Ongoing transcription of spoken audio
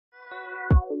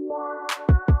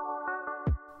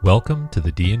Welcome to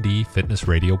the D&D Fitness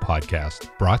Radio Podcast,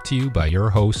 brought to you by your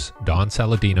hosts, Don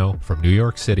Saladino from New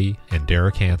York City and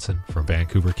Derek Hansen from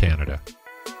Vancouver, Canada.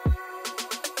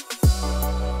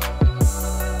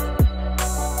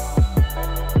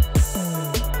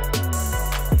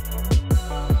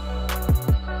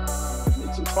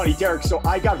 It's funny, Derek, so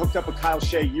I got hooked up with Kyle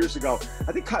Shea years ago.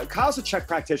 I think Kyle's a Czech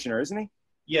practitioner, isn't he?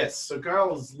 Yes, so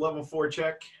Kyle is level 4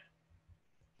 Czech.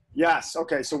 Yes.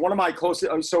 Okay. So one of my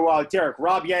closest, Derek,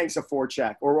 Rob Yang's a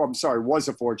forecheck, or I'm sorry, was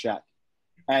a forecheck.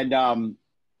 And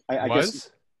I guess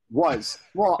was.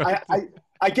 Well,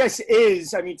 I guess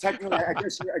is. I mean, technically, I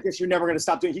guess you're never going to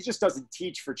stop doing. He just doesn't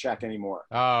teach for Czech anymore.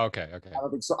 Oh, okay. I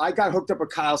don't think so. I got hooked up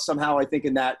with Kyle somehow, I think,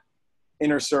 in that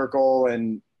inner circle,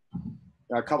 and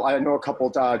I know a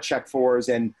couple Czech fours,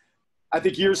 and I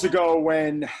think years ago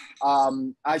when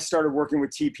I started working with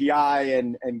TPI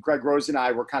and Greg Rose and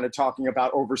I were kind of talking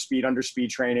about overspeed, underspeed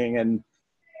training. And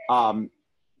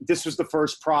this was the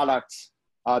first product,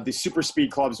 the SuperSpeed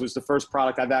clubs was the first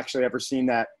product I've actually ever seen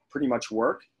that pretty much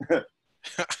work.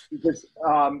 Because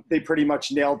they pretty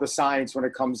much nailed the science when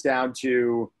it comes down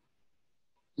to,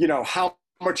 you know, how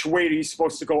much weight are you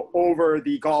supposed to go over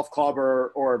the golf club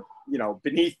or you know,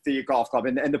 beneath the golf club.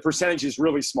 And the percentage is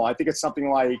really small. I think it's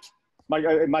something like,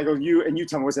 Michael, you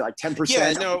tell me, was it like 10%?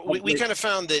 Yeah, no, we kind of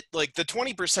found that like the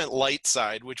 20% light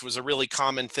side, which was a really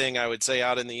common thing, I would say,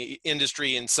 out in the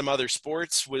industry and some other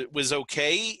sports was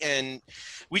okay. And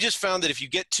we just found that if you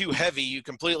get too heavy, you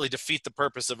completely defeat the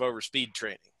purpose of overspeed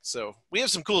training. So we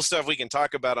have some cool stuff we can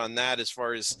talk about on that as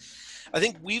far as I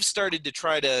think we've started to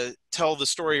try to tell the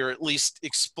story or at least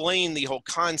explain the whole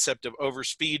concept of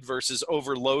overspeed versus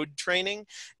overload training.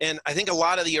 And I think a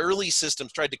lot of the early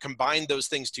systems tried to combine those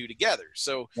things two together.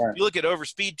 So if you look at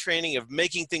overspeed training of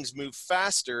making things move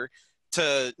faster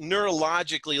to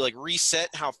neurologically like reset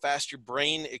how fast your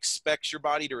brain expects your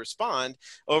body to respond,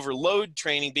 overload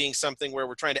training being something where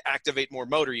we're trying to activate more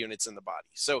motor units in the body.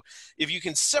 So if you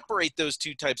can separate those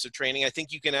two types of training, I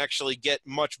think you can actually get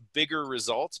much bigger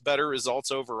results, better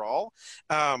results overall.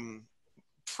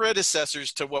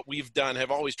 Predecessors to what we've done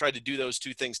have always tried to do those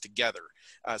two things together.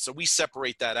 So we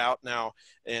separate that out now,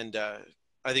 and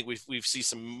I think we've seen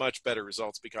some much better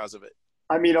results because of it.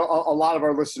 I mean, a lot of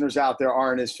our listeners out there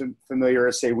aren't as familiar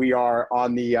as, say, we are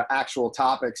on the actual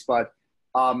topics. But,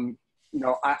 you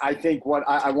know, I think what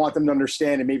I want them to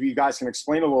understand, and maybe you guys can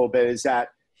explain a little bit, is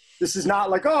that this is not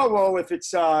like, oh, well, if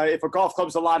a golf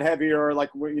club's a lot heavier,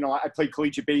 like, you know, I played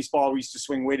collegiate baseball. We used to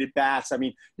swing weighted bats. I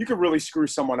mean, you could really screw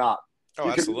someone up. Oh,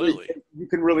 absolutely. You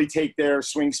can really take their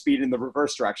swing speed in the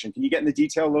reverse direction. Can you get into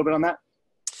detail a little bit on that?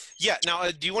 Yeah. Now,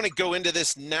 do you want to go into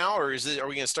this now, or are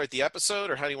we going to start the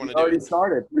episode, or how do you want to do it? Already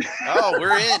started. Oh,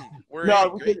 we're in.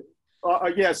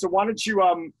 Yeah. So why don't you,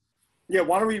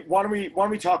 why don't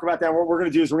we talk about that? What we're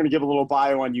going to do is we're going to give a little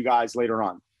bio on you guys later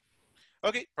on.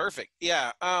 Okay, perfect.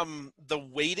 Yeah. The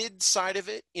weighted side of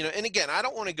it, you know, and again, I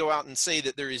don't want to go out and say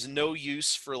that there is no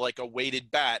use for like a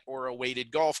weighted bat or a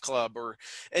weighted golf club or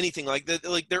anything like that.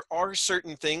 Like there are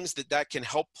certain things that can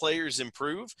help players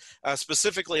improve,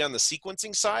 specifically on the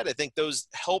sequencing side. I think those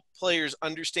help players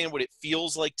understand what it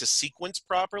feels like to sequence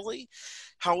properly.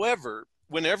 However,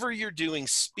 whenever you're doing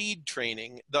speed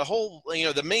training,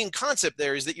 the main concept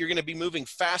there is that you're going to be moving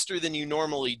faster than you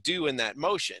normally do in that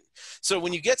motion. So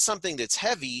when you get something that's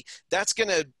heavy, that's going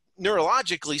to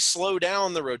neurologically slow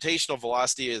down the rotational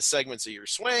velocity of the segments of your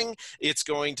swing. It's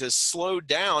going to slow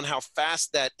down how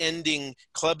fast that ending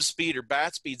club speed or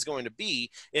bat speed is going to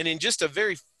be. And in just a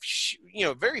very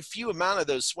few amount of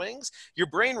those swings, your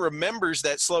brain remembers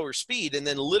that slower speed and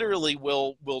then literally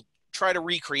will try to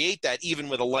recreate that even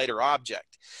with a lighter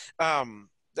object.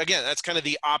 Again, that's kind of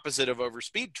the opposite of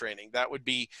overspeed training. That would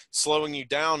be slowing you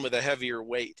down with a heavier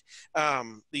weight.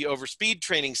 The overspeed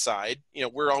training side, you know,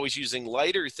 we're always using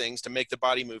lighter things to make the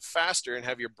body move faster and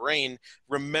have your brain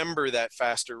remember that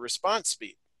faster response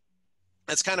speed.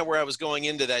 That's kind of where I was going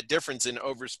into that difference in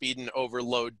overspeed and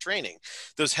overload training.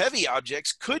 Those heavy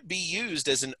objects could be used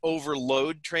as an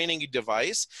overload training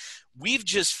device. We've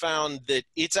just found that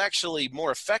it's actually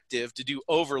more effective to do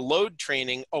overload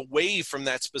training away from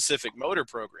that specific motor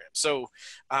program. So if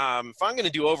I'm going to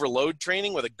do overload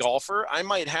training with a golfer, I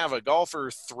might have a golfer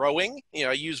throwing, you know,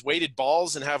 I use weighted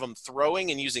balls and have them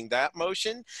throwing and using that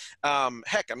motion.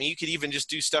 Heck, I mean, you could even just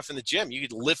do stuff in the gym. You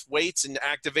could lift weights and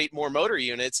activate more motor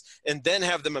units and then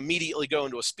have them immediately go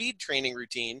into a speed training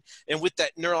routine. And with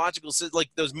that neurological,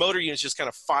 like those motor units just kind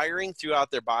of firing throughout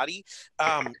their body,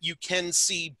 you can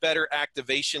see better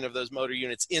activation of those motor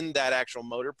units in that actual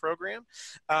motor program.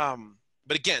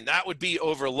 But again, that would be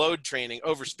overload training.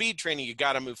 Overspeed training, you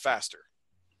got to move faster.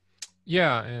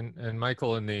 Yeah, and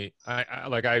Michael,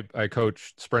 I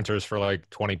coached sprinters for like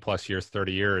 20 plus years,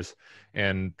 30 years,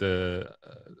 and the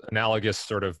analogous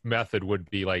sort of method would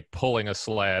be like pulling a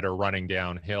sled or running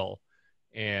downhill,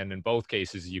 and in both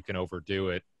cases you can overdo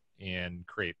it and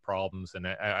create problems. And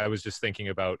I was just thinking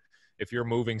about, if you're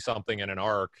moving something in an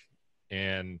arc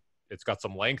and it's got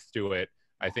some length to it,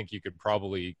 I think you could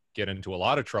probably get into a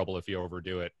lot of trouble if you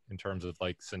overdo it in terms of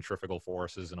like centrifugal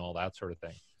forces and all that sort of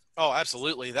thing. Oh,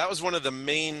 absolutely. That was one of the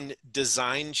main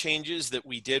design changes that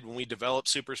we did when we developed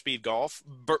SuperSpeed Golf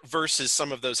versus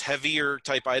some of those heavier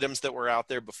type items that were out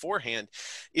there beforehand,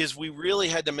 is we really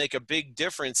had to make a big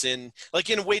difference in, like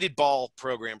in a weighted ball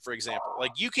program, for example.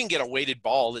 Like you can get a weighted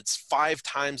ball that's 5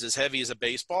 times as heavy as a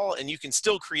baseball, and you can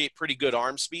still create pretty good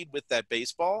arm speed with that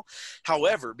baseball.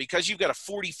 However, because you've got a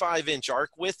 45-inch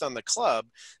arc width on the club,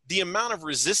 the amount of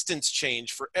resistance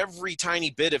change for every tiny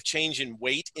bit of change in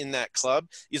weight in that club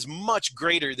is much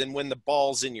greater than when the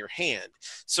ball's in your hand.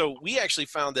 So we actually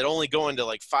found that only going to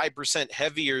like 5%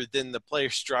 heavier than the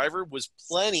player's driver was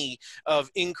plenty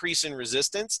of increase in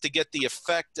resistance to get the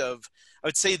effect of, I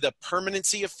would say, the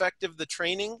permanency effect of the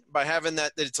training by having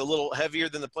that it's a little heavier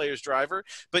than the player's driver.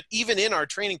 But even in our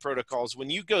training protocols,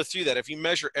 when you go through that, if you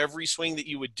measure every swing that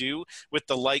you would do with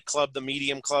the light club, the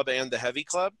medium club, and the heavy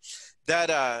club,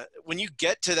 that when you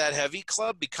get to that heavy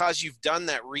club, because you've done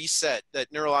that reset,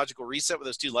 that neurological reset with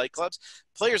those 2 light clubs,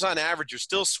 players on average are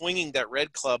still swinging that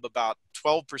red club about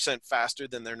 12% faster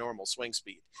than their normal swing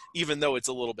speed, even though it's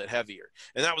a little bit heavier.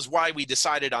 And that was why we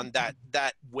decided on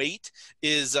that weight,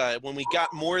 is when we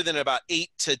got more than about 8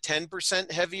 to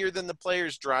 10% heavier than the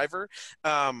player's driver,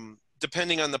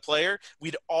 depending on the player,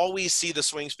 we'd always see the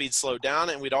swing speed slow down,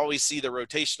 and we'd always see the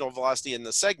rotational velocity in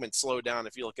the segment slow down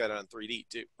if you look at it on 3D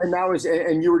too. And that was,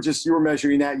 and you were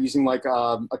measuring that using like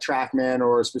a TrackMan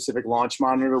or a specific launch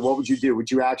monitor. What would you do? Would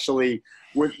you actually,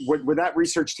 would that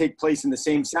research take place in the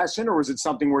same session, or was it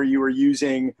something where you were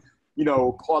using,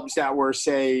 clubs that were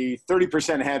say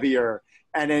 30% heavier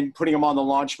and then putting them on the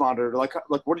launch monitor? Like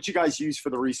what did you guys use for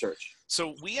the research?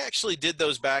 So we actually did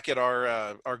those back at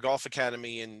our golf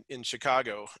academy in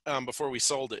Chicago before we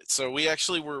sold it. So we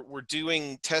actually were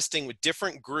doing testing with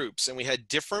different groups, and we had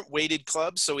different weighted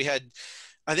clubs. So we had,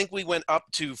 I think we went up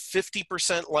to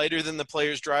 50% lighter than the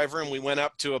player's driver, and we went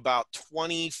up to about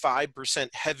 25%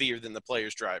 heavier than the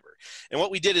player's driver. And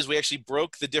what we did is we actually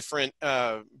broke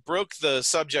the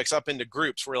subjects up into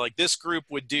groups, where like this group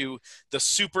would do the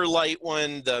super light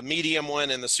one, the medium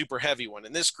one, and the super heavy one.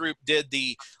 And this group did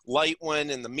the light one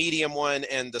and the medium one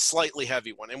and the slightly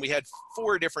heavy one. And we had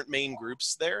 4 different main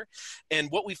groups there.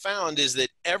 And what we found is that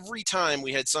every time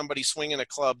we had somebody swinging a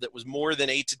club that was more than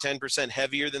 8 to 10%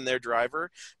 heavier than their driver,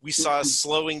 we saw a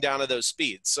slowing down of those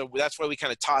speeds. So that's why we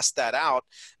kind of tossed that out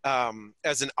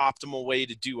as an optimal way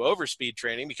to do overspeed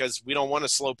training, because we don't want to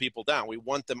slow people down. We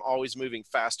want them always moving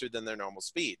faster than their normal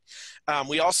speed.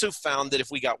 We also found that if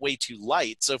we got way too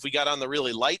light, so if we got on the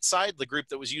really light side, the group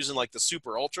that was using like the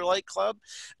super ultralight club,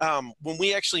 when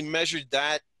we actually measured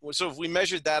that, so if we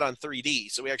measured that on 3D,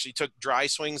 so we actually took dry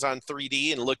swings on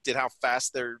 3D and looked at how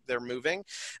fast they're moving,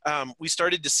 we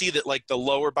started to see that like the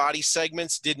lower body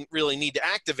segments didn't really need to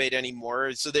activate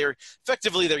anymore. So they're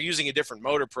using a different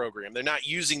motor program. They're not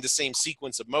using the same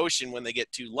sequence of motion when they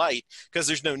get too light, because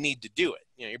there's no need to do it.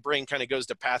 Your brain kind of goes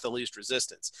to path of least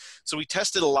resistance. So we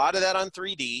tested a lot of that on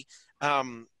 3D.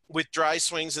 With dry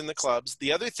swings in the clubs.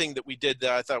 The other thing that we did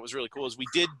that I thought was really cool is we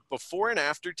did before and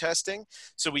after testing.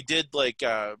 So we did like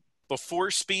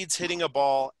before speeds hitting a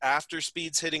ball, after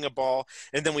speeds hitting a ball,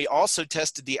 and then we also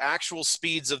tested the actual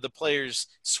speeds of the players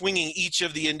swinging each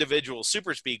of the individual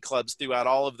super speed clubs throughout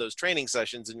all of those training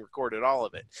sessions and recorded all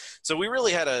of it. So we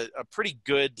really had a pretty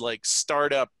good like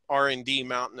startup R&D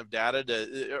mountain of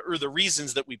data or the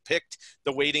reasons that we picked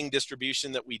the weighting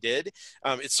distribution that we did.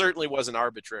 It certainly wasn't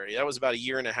arbitrary. That was about 1.5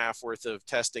 years worth of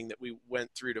testing that we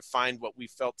went through to find what we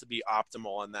felt to be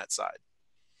optimal on that side.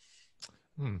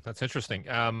 That's interesting.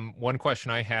 One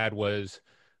question I had was,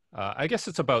 I guess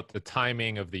it's about the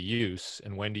timing of the use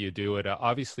and when do you do it.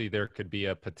 Obviously, there could be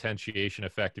a potentiation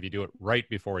effect if you do it right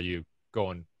before you go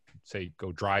and say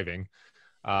go driving.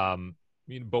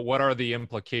 But what are the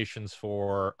implications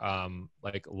for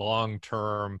like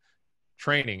long-term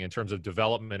training in terms of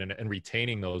development and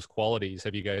retaining those qualities?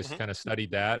 Have you guys kind of studied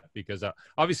that? Because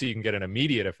obviously you can get an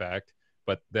immediate effect,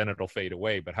 but then it'll fade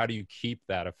away. But how do you keep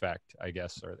that effect, I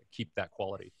guess, or keep that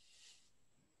quality?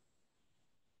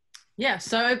 Yeah,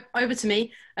 so over to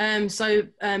me.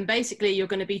 Basically, you're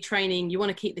going to be training. You want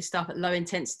to keep this stuff at low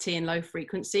intensity and low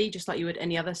frequency, just like you would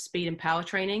any other speed and power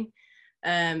training.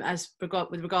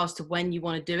 with regards to when you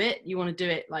want to do it. You want to do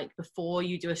it like before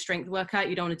you do a strength workout.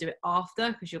 You don't want to do it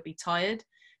after because you'll be tired.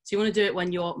 So you want to do it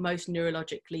when you're most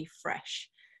neurologically fresh.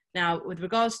 Now, with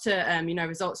regards to,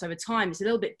 results over time, it's a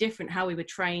little bit different how we would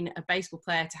train a baseball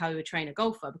player to how we would train a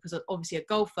golfer, because obviously a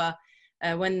golfer,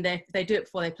 when they do it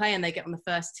before they play and they get on the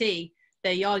first tee,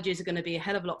 their yardages are going to be a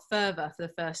hell of a lot further for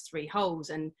the first 3 holes.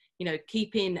 And,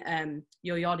 keeping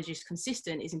your yardages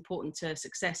consistent is important to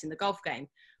success in the golf game.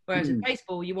 Whereas in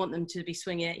baseball, you want them to be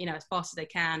swinging it, as fast as they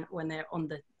can when they're on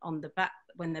the bat,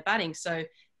 when they're batting. So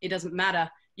it doesn't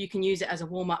matter. You can use it as a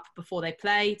warm-up before they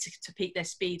play to peak their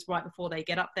speeds right before they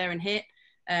get up there and hit.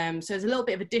 So there's a little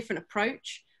bit of a different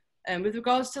approach. With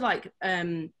regards to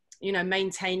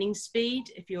maintaining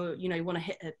speed, if you want to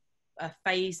hit a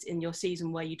phase in your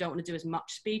season where you don't want to do as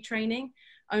much speed training,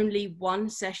 only 1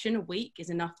 session a week is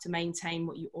enough to maintain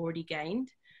what you already gained.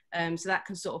 So that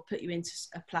can sort of put you into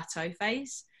a plateau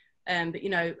phase. But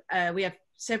we have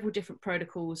several different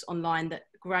protocols online that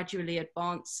gradually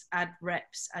advance, add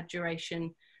reps, add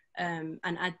duration, and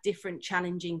add different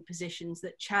challenging positions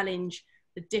that challenge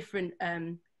the different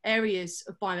areas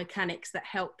of biomechanics that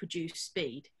help produce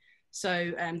speed.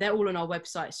 So they're all on our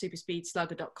website,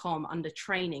 superspeedslugger.com, under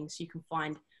training. So you can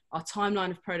find our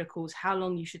timeline of protocols, how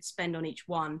long you should spend on each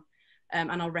one,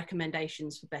 and our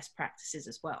recommendations for best practices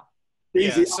as well.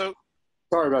 Easy. Yeah, so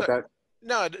Sorry about that.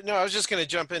 No, I was just going to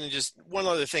jump in and just one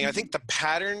other thing. I think the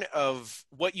pattern of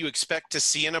what you expect to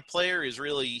see in a player is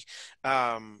really,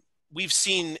 we've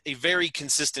seen a very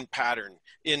consistent pattern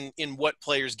in what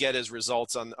players get as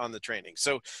results on the training.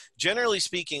 So generally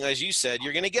speaking, as you said,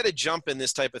 you're going to get a jump in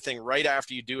this type of thing right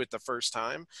after you do it the first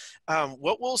time.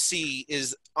 What we'll see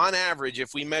is, on average,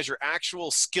 if we measure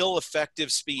actual skill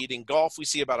effective speed in golf, we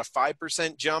see about a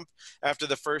 5% jump after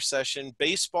the first session.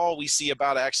 Baseball, we see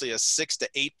about actually a 6 to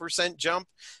 8% jump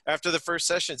after the first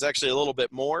session. It's actually a little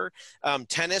bit more.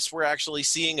 Tennis, we're actually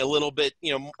seeing a little bit,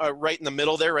 right in the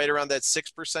middle there, right around that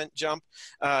 6% jump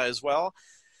as well.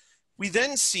 We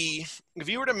then see, if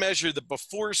you were to measure the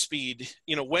before speed,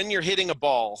 when you're hitting a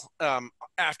ball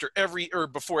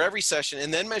before every session,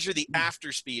 and then measure the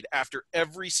after speed after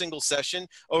every single session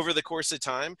over the course of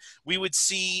time, we would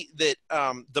see that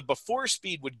the before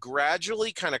speed would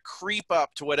gradually kind of creep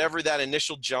up to whatever that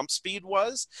initial jump speed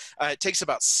was. It takes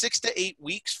about 6 to 8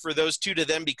 weeks for those two to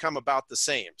then become about the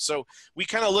same. So we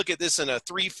kind of look at this in a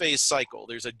 3-phase cycle.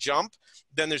 There's a jump,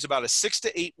 then there's about a 6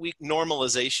 to 8 week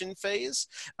normalization phase,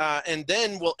 and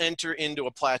then we'll enter into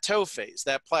a plateau phase.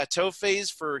 That plateau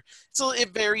phase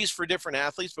it varies for different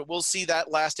athletes, but we'll see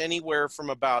that last anywhere from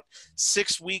about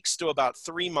 6 weeks to about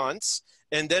 3 months.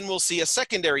 And then we'll see a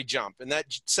secondary jump, and that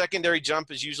secondary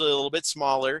jump is usually a little bit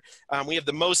smaller. We have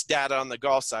the most data on the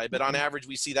golf side, but on average,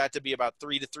 we see that to be about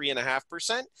 3 to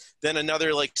 3.5%. Then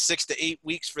another 6 to 8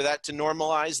 weeks for that to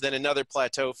normalize, then another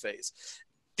plateau phase.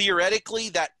 Theoretically,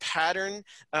 that pattern,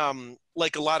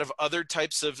 like a lot of other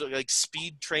types of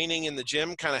speed training in the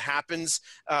gym, kind of happens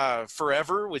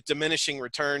forever, with diminishing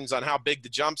returns on how big the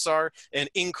jumps are and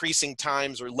increasing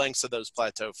times or lengths of those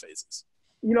plateau phases.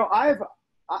 I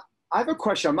have a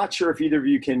question. I'm not sure if either of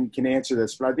you can answer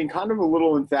this, but I've been kind of a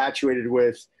little infatuated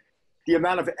with the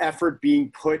amount of effort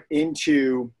being put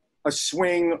into a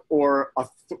swing or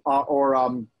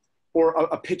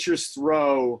a pitcher's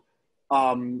throw.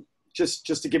 Just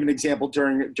to give an example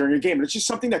during a game. And it's just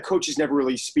something that coaches never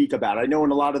really speak about. I know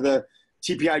in a lot of the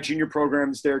TPI junior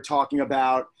programs, they're talking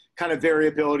about kind of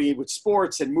variability with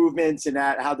sports and movements, and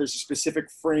how there's a specific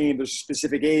frame, there's a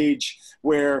specific age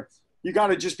where you got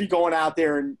to just be going out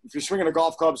there, and if you're swinging a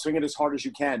golf club, swing it as hard as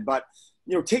you can. But,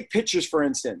 take pitchers, for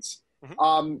instance.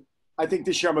 Mm-hmm. I think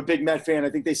this year I'm a big Met fan. I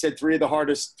think they said 3 of the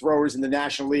hardest throwers in the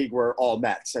National League were all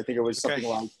Mets. I think it was something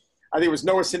like, I think it was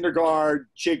Noah Syndergaard,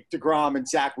 Jake DeGrom, and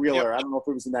Zach Wheeler. Yep. I don't know if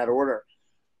it was in that order.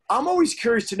 I'm always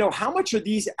curious to know, how much are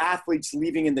these athletes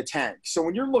leaving in the tank? So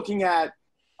when you're looking at,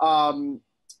 one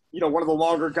of the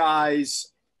longer guys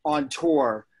on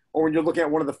tour, or when you're looking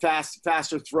at one of the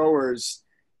faster throwers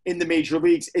in the major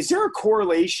leagues, is there a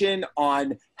correlation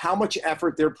on how much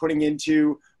effort they're putting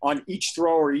into on each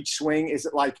throw or each swing? Is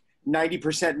it like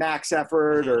 90% max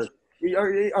effort, or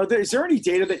is there any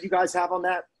data that you guys have on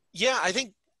that? Yeah, I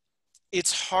think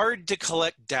it's hard to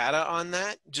collect data on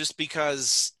that, just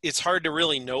because it's hard to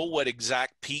really know what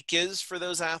exact peak is for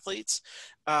those athletes.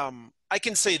 I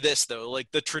can say this though,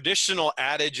 like the traditional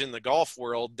adage in the golf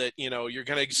world that, you know, you're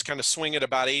going to just kind of swing at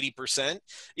about 80%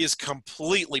 is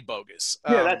completely bogus.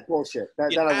 Yeah, that's bullshit.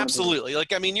 Absolutely.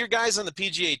 Like, I mean, your guys on the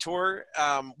PGA Tour,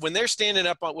 when they're standing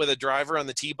up with a driver on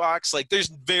the tee box, like there's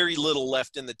very little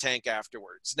left in the tank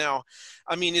afterwards. Now,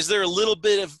 I mean, is there a little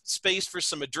bit of space for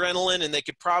some adrenaline and they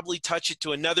could probably touch it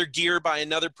to another gear by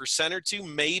another percent or two?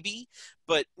 Maybe.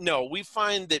 But no, we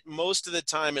find that most of the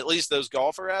time, at least those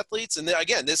golfer athletes, and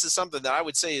again, this is something that I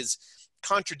would say is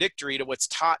contradictory to what's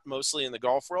taught mostly in the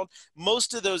golf world.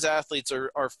 Most of those athletes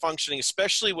are functioning,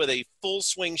 especially with a full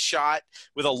swing shot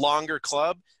with a longer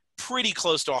club, pretty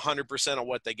close to 100% of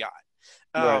what they got.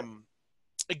 Right.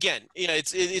 Again, you know,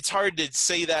 it's hard to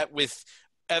say that with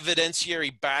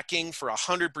evidentiary backing for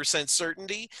 100%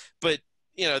 certainty, but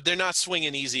you know, they're not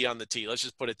swinging easy on the tee. Let's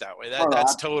just put it that way.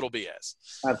 That's total BS.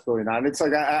 Absolutely not. It's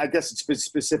like, I guess it's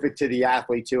specific to the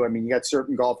athlete too. I mean, you got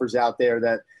certain golfers out there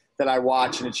that I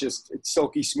watch and it's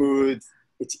silky smooth.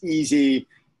 It's easy.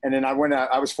 And then I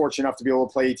was fortunate enough to be able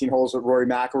to play 18 holes with Rory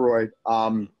McIlroy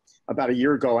about a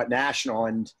year ago at National.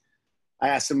 And I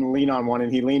asked him to lean on one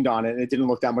and he leaned on it and it didn't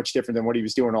look that much different than what he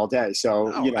was doing all day. So,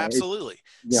 you know, absolutely.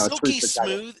 Silky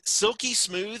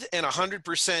smooth and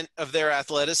 100% of their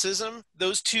athleticism.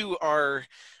 Those two are,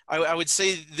 I would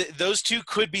say those two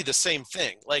could be the same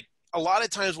thing. Like a lot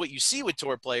of times what you see with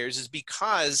tour players is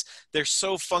because they're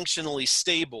so functionally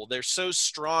stable. They're so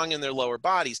strong in their lower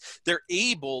bodies. They're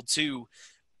able to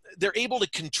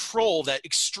control that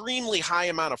extremely high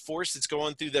amount of force that's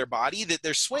going through their body, that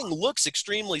their swing looks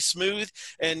extremely smooth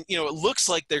and, you know, it looks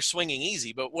like they're swinging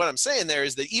easy. But what I'm saying there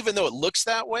is that even though it looks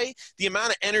that way, the amount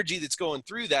of energy that's going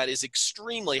through that is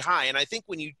extremely high. And I think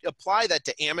when you apply that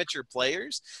to amateur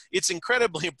players, it's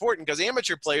incredibly important because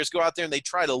amateur players go out there and they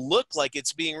try to look like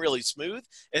it's being really smooth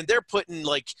and they're putting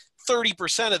like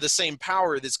 30% of the same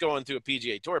power that's going through a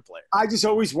PGA Tour player. I just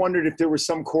always wondered if there was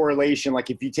some correlation,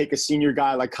 like if you take a senior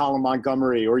guy like Colin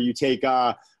Montgomery or you take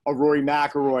a Rory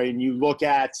McIlroy and you look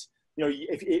at, you know,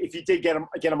 if you did get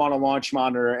him on a launch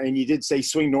monitor and you did say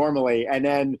swing normally and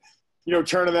then, you know,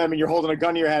 turn to them and you're holding a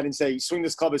gun to your head and say swing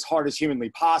this club as hard as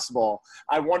humanly possible.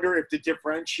 I wonder if the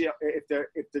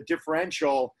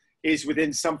differential is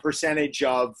within some percentage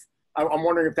of. I'm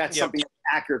wondering if that's something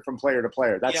accurate from player to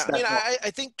player. I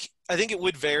think it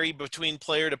would vary between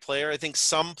player to player. I think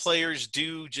some players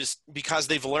do just because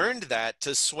they've learned that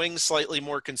to swing slightly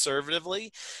more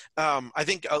conservatively. I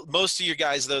think most of you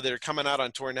guys, though, that are coming out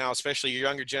on tour now, especially your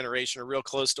younger generation, are real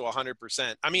close to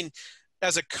 100%. I mean,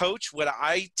 as a coach, what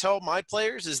I tell my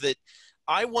players is that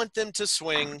I want them to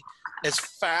swing as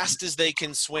fast as they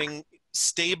can swing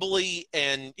stably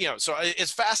and, you know, so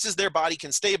as fast as their body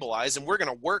can stabilize, and we're going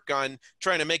to work on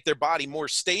trying to make their body more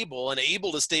stable and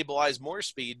able to stabilize more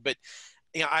speed. But,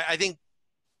 you know, I think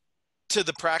to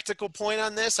the practical point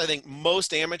on this, I think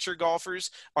most amateur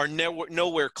golfers are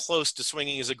nowhere close to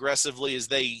swinging as aggressively as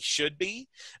they should be.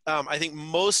 I think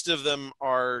most of them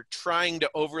are trying to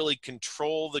overly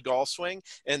control the golf swing,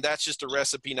 and that's just a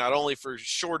recipe not only for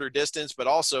shorter distance, but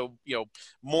also, you know,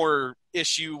 more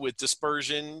issue with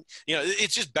dispersion. You know,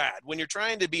 it's just bad. When you're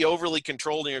trying to be overly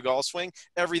controlled in your golf swing,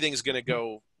 everything's going to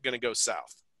go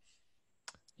south.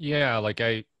 Yeah, like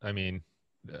I mean,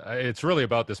 it's really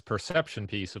about this perception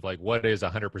piece of like what is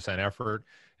 100% effort.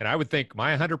 And I would think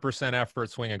my 100%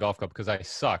 effort swinging a golf club, because I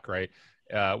suck, right,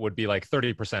 would be like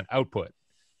 30% output,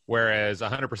 whereas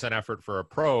 100% effort for a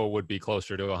pro would be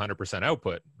closer to 100%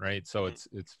 output, right? So it's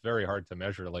very hard to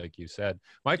measure, like you said.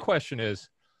 My question is,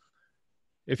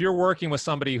 if you're working with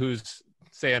somebody who's,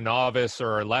 say, a novice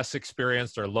or less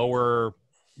experienced or lower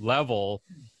level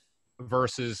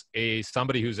versus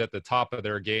somebody who's at the top of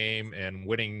their game and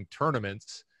winning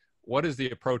tournaments, what is the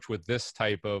approach with this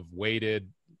type of weighted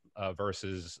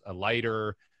versus a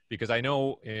lighter? Because I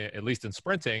know, at least in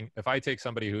sprinting, if I take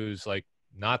somebody who's like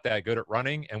not that good at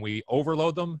running and we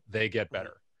overload them, they get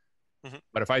better. Mm-hmm.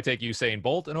 But if I take Usain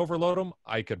Bolt and overload them,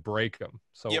 I could break them.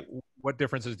 So what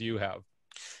differences do you have?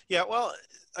 Yeah, well,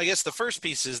 I guess the first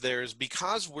piece is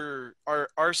because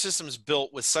our system's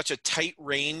built with such a tight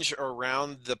range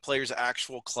around the player's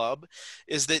actual club,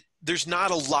 is that there's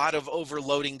not a lot of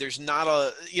overloading. There's not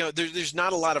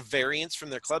a lot of variance from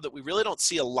their club, that we really don't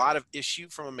see a lot of issue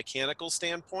from a mechanical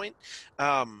standpoint.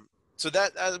 So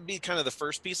that would be kind of the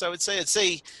first piece I would say. I'd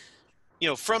say, you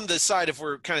know, from the side, if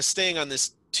we're kind of staying on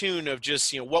this tune of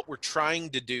just, you know, what we're trying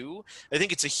to do, I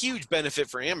think it's a huge benefit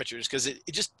for amateurs because it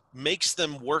just makes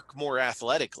them work more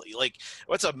athletically. Like,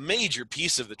 what's a major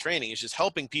piece of the training is just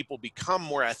helping people become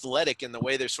more athletic in the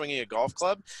way they're swinging a golf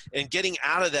club and getting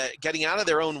out of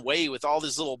their own way with all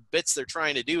these little bits they're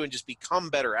trying to do and just become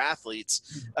better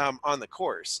athletes on the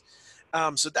course.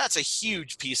 So that's a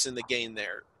huge piece in the game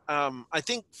there. I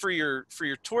think for your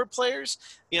tour players,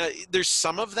 there's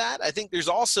some of that. I think there's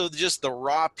also just the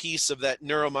raw piece of that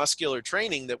neuromuscular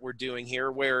training that we're doing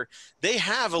here, where they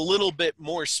have a little bit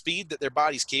more speed that their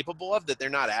body's capable of that they're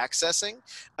not accessing,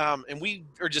 and we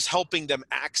are just helping them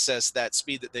access that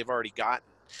speed that they've already gotten.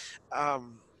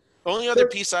 Only other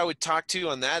piece I would talk to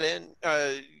on that end.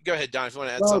 Go ahead, Don, if you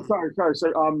want to add something. Sorry.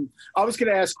 So, I was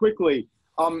going to ask quickly.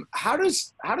 How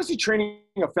does the training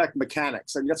affect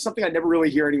mechanics? I mean, that's something I never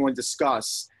really hear anyone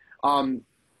discuss.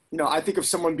 I think of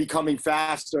someone becoming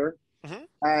faster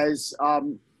as I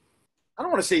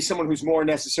don't want to say someone who's more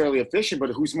necessarily efficient, but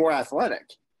who's more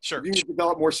athletic. Sure. If you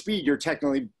develop more speed, you're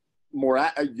technically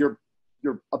you're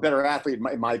a better athlete,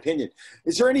 in my opinion.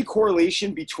 Is there any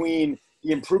correlation between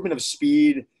the improvement of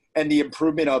speed and the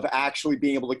improvement of actually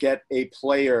being able to get a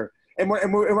player? And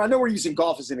I know we're using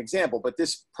golf as an example, but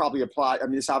this probably applies. I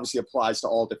mean, this obviously applies to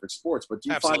all different sports. But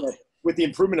do you find that with the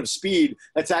improvement of speed,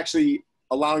 that's actually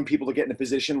allowing people to get in a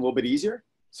position a little bit easier?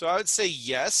 So I would say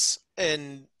yes.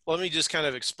 And let me just kind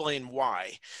of explain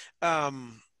why.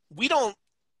 We don't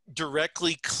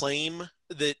directly claim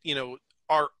that,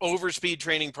 our OverSpeed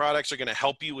training products are going to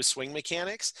help you with swing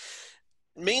mechanics,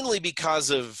 mainly because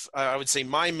of, I would say,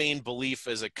 my main belief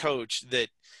as a coach that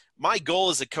my goal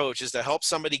as a coach is to help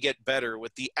somebody get better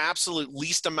with the absolute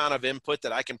least amount of input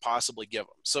that I can possibly give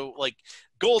them. So like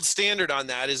gold standard on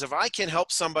that is if I can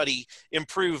help somebody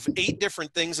improve 8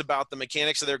 different things about the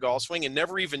mechanics of their golf swing and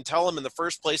never even tell them in the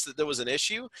first place that there was an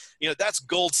issue, that's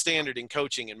gold standard in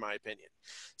coaching, in my opinion.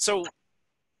 So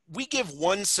we give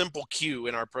one simple cue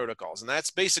in our protocols, and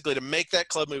that's basically to make that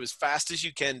club move as fast as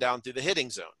you can down through the hitting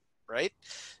zone, right?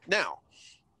 Now,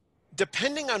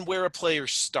 depending on where a player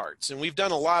starts, and we've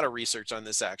done a lot of research on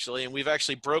this actually, and we've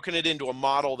actually broken it into a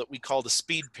model that we call the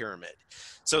speed pyramid.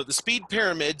 So the speed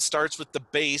pyramid starts with the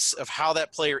base of how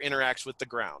that player interacts with the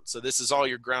ground. So this is all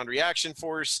your ground reaction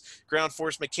force, ground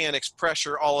force mechanics,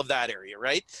 pressure, all of that area,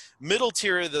 right? Middle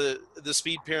tier of the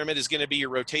speed pyramid is going to be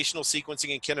your rotational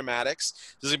sequencing and kinematics.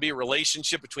 There's going to be a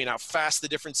relationship between how fast the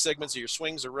different segments of your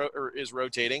swings is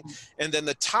rotating. And then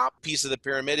the top piece of the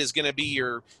pyramid is going to be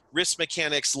your wrist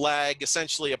mechanics, lag,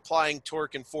 essentially applying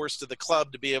torque and force to the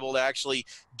club to be able to actually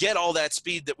get all that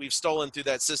speed that we've stolen through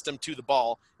that system to the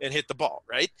ball and hit the ball,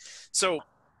 right? So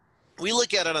we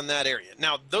look at it on that area.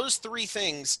 Now, those 3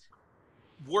 things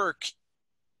work,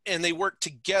 and they work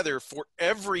together for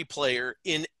every player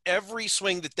in every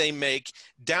swing that they make,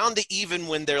 down to even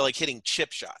when they're like hitting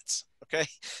chip shots. Okay.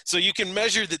 So you can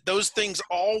measure that those things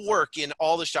all work in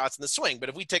all the shots in the swing. But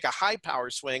if we take a high power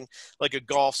swing, like a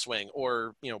golf swing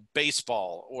or,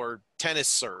 baseball or tennis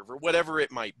serve or whatever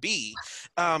it might be,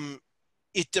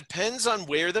 it depends on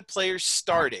where the player's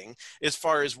starting as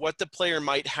far as what the player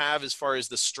might have as far as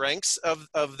the strengths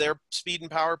of their speed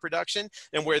and power production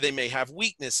and where they may have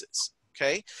weaknesses.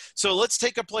 Okay, so let's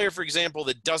take a player, for example,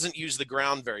 that doesn't use the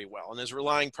ground very well and is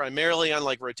relying primarily on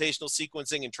like rotational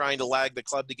sequencing and trying to lag the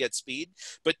club to get speed,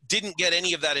 but didn't get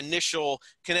any of that initial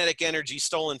kinetic energy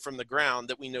stolen from the ground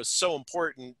that we know is so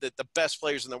important, that the best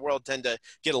players in the world tend to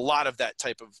get a lot of that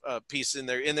type of piece in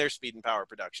their speed and power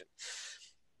production.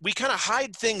 We kind of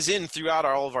hide things in throughout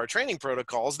all of our training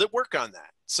protocols that work on that.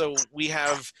 So we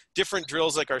have different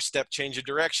drills like our step change of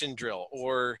direction drill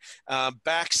or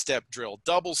back step drill,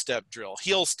 double step drill,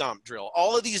 heel stomp drill.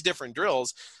 All of these different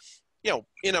drills,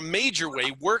 in a major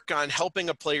way work on helping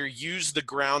a player use the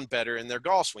ground better in their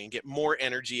golf swing, get more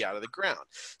energy out of the ground.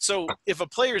 So if a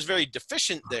player is very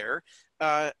deficient there,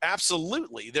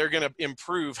 absolutely, they're going to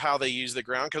improve how they use the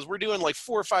ground, because we're doing like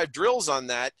 4 or 5 drills on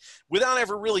that without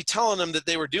ever really telling them that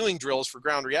they were doing drills for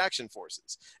ground reaction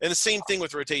forces. And the same thing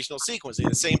with rotational sequencing,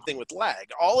 the same thing with lag.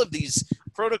 All of these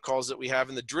protocols that we have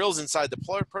and the drills inside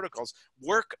the protocols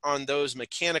work on those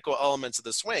mechanical elements of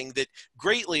the swing that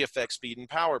greatly affect speed and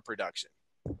power production.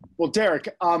 Well, Derek,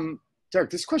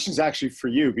 this question is actually for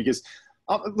you because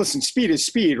listen, speed is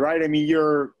speed, right? I mean,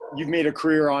 you've made a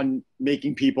career on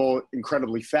making people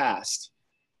incredibly fast.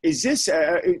 Is this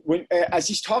as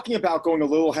he's talking about going a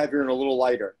little heavier and a little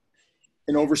lighter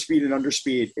in overspeed and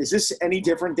underspeed, is this any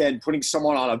different than putting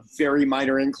someone on a very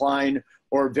minor incline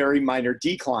or a very minor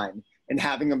decline and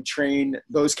having them train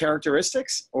those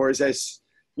characteristics? Or is this,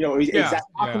 is that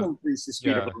not going to increase the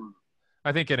speed of the run?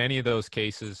 I think in any of those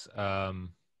cases,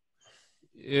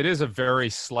 it is a very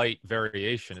slight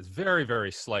variation. It's very,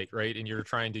 very slight, right? And you're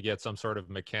trying to get some sort of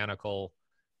mechanical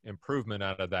improvement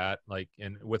out of that,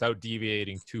 and without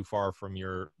deviating too far from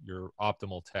your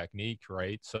optimal technique,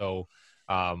 right? So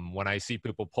when I see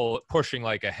people pushing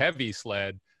like a heavy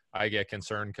sled, I get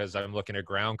concerned because I'm looking at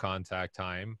ground contact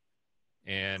time,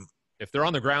 and if they're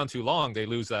on the ground too long, they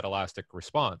lose that elastic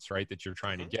response, right? That you're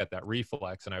trying to get, that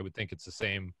reflex. And I would think it's the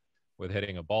same with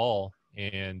hitting a ball.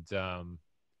 And,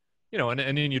 you know, and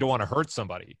then you don't want to hurt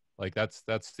somebody. Like that's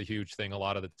the huge thing a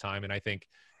lot of the time. And I think,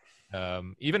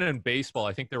 even in baseball,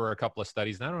 I think there were a couple of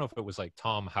studies, and I don't know if it was like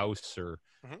Tom House or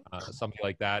something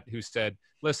like that, who said,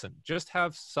 listen, just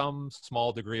have some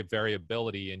small degree of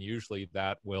variability. And usually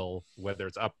that will, whether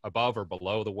it's up above or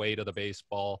below the weight of the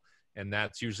baseball, and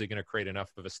that's usually going to create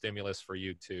enough of a stimulus for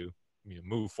you to, you know,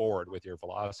 move forward with your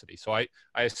velocity. So I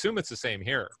assume it's the same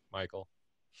here, Michael.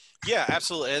 Yeah,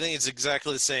 absolutely. I think it's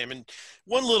exactly the same. And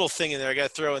one little thing in there, I got to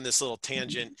throw in this little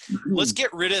tangent. Let's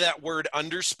get rid of that word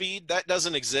underspeed. That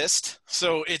doesn't exist.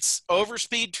 So it's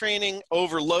overspeed training,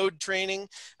 overload training.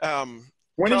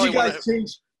 When did you guys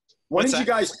change? When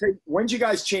did you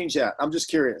guys change that? I'm just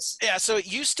curious. Yeah, so it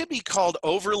used to be called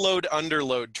overload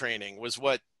underload training was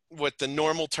what the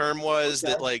normal term was,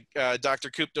 that like Dr.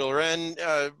 Coupe de Lorraine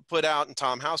put out and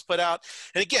Tom House put out.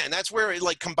 And again, that's where it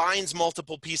like combines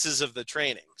multiple pieces of the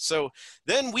training. So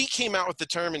then we came out with the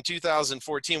term in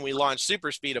 2014, we launched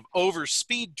SuperSpeed of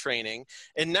OverSpeed Training.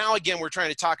 And now again, we're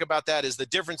trying to talk about that as the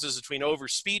differences between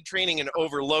OverSpeed training and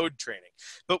overload training.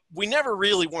 But we never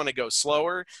really want to go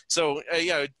slower. So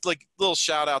yeah, like little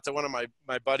shout out to one of my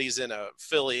buddies in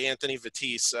Philly, Anthony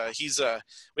Vatisse.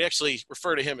 We actually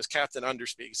refer to him as Captain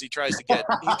Underspeed. He tries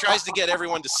to get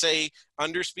everyone to say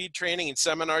underspeed training in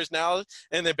seminars now,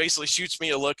 and then basically shoots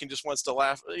me a look and just wants to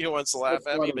laugh. He wants to laugh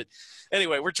at me. But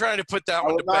anyway, we're trying to put that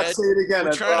one to bed. Say it again.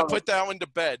 We're trying to put that one to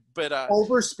bed. But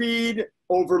overspeed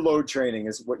overload training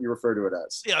is what you refer to it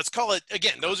as. Yeah, let's call it,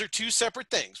 again, those are two separate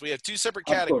things. We have two separate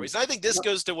categories. And I think this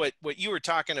goes to what you were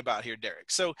talking about here,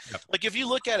 Derek. So like if you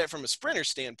look at it from a sprinter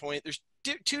standpoint, there's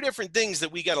two different things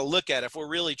that we got to look at if we're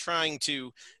really trying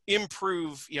to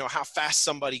improve, you know, how fast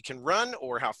somebody can run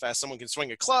or how fast someone can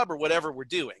swing a club or whatever we're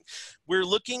doing. We're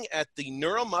looking at the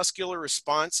neuromuscular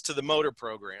response to the motor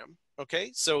program.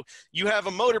 Okay, so you have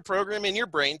a motor program in your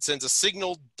brain, sends a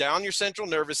signal down your central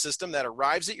nervous system that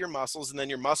arrives at your muscles, and then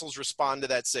your muscles respond to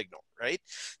that signal, right?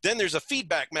 Then there's a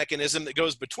feedback mechanism that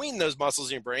goes between those muscles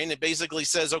in your brain. It basically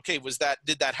says, okay,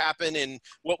 did that happen in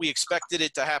what we expected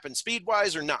it to happen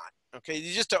speed-wise or not? Okay,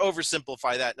 just to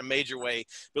oversimplify that in a major way,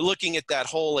 but looking at that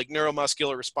whole like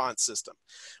neuromuscular response system.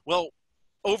 Well,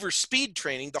 over speed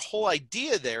training, the whole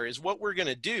idea there is what we're going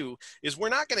to do is we're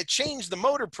not going to change the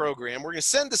motor program. We're going to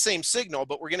send the same signal,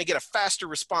 but we're going to get a faster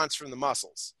response from the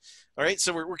muscles. All right,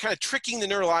 so we're kind of tricking the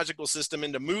neurological system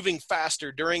into moving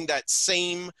faster during that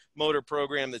same motor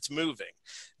program that's moving.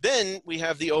 Then we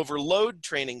have the overload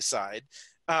training side.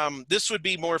 This would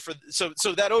be more for, so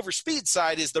that overspeed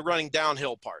side is the running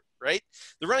downhill part, right?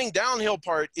 The running downhill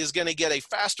part is going to get a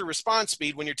faster response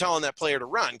speed when you're telling that player to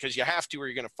run because you have to or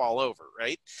you're going to fall over,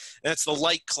 right? And that's the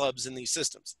light clubs in these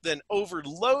systems. Then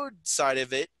overload side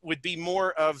of it would be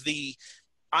more of the,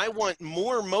 I want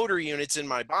more motor units in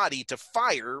my body to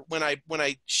fire when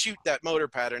I shoot that motor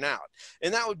pattern out.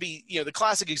 And that would be, you know, the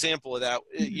classic example of that,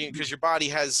 because your body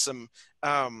has some,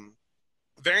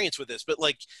 variance with this, but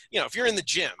like, you know, if you're in the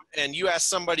gym and you ask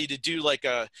somebody to do like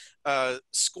a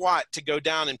squat to go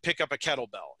down and pick up a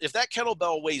kettlebell, if that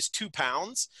kettlebell weighs 2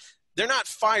 pounds, they're not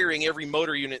firing every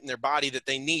motor unit in their body that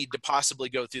they need to possibly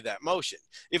go through that motion.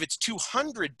 If it's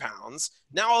 200 pounds,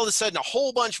 now all of a sudden a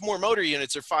whole bunch more motor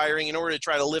units are firing in order to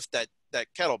try to lift that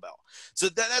kettlebell. So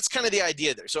that's kind of the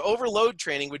idea there. So overload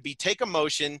training would be take a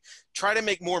motion, try to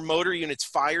make more motor units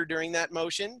fire during that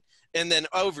motion. And then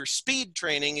overspeed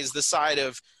training is the side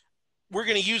of we're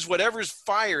going to use whatever's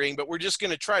firing, but we're just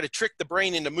going to try to trick the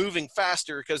brain into moving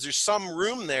faster because there's some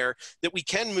room there that we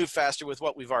can move faster with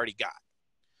what we've already got.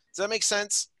 Does that make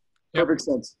sense? Perfect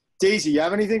sense. Daisy, you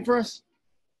have anything for us?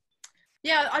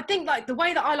 Yeah, I think like the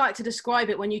way that I like to describe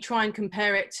it when you try and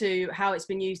compare it to how it's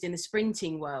been used in the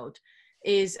sprinting world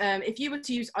is if you were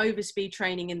to use overspeed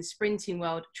training in the sprinting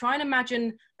world, try and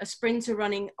imagine a sprinter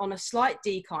running on a slight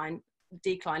decline,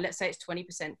 let's say it's 20%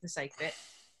 for the sake of it,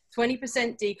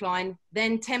 20% decline,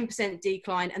 then 10%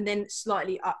 decline, and then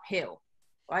slightly uphill,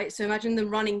 right? So imagine them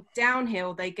running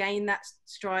downhill, they gain that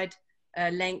stride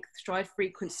length, stride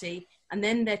frequency, and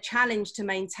then they're challenged to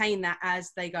maintain that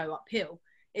as they go uphill.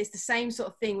 It's the same sort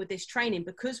of thing with this training,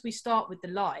 because we start with the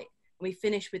light and we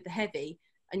finish with the heavy,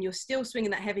 and you're still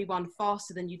swinging that heavy one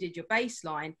faster than you did your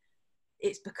baseline.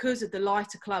 It's because of the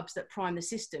lighter clubs that prime the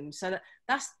system. So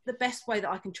that's the best way that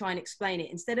I can try and explain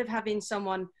it. Instead of having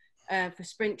someone for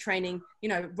sprint training, you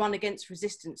know, run against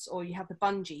resistance, or you have the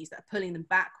bungees that are pulling them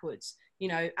backwards, you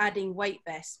know, adding weight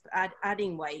vests,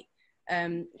 adding weight.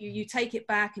 You take it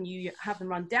back and you have them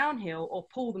run downhill or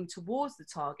pull them towards the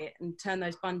target and turn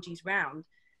those bungees round.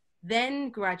 then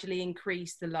gradually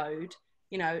increase the load,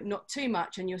 you know, not too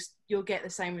much, and you'll get the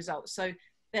same results. So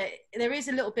there is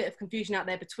a little bit of confusion out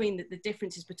there between the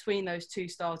differences between those two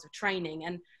styles of training.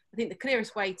 And I think the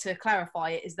clearest way to clarify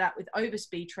it is that with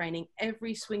overspeed training,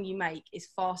 every swing you make is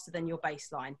faster than your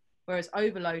baseline, whereas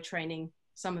overload training,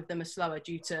 some of them are slower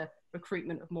due to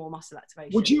recruitment of more muscle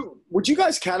activation. Would you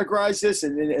guys categorize this,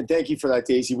 and thank you for that,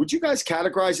 Daisy, would you guys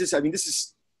categorize this? I mean, this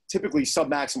is typically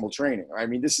submaximal training, right? I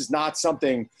mean, this is not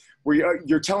something where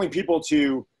you're telling people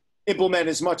to implement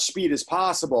as much speed as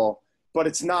possible, but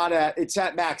it's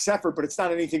at max effort, but it's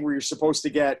not anything where you're supposed to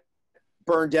get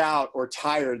burned out or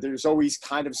tired. There's always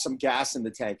kind of some gas in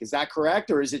the tank. Is that correct?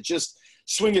 Or is it just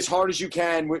swing as hard as you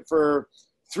can for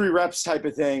 3 reps type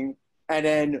of thing and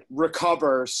then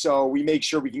recover, so we make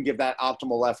sure we can give that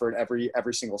optimal effort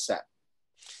every single set?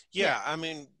 Yeah, I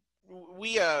mean,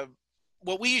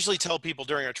 what we usually tell people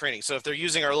during our training, so if they're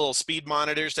using our little speed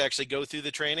monitors to actually go through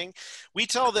the training, we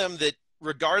tell them that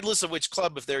regardless of which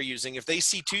club, if they're using, if they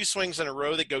see 2 swings in a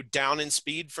row that go down in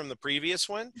speed from the previous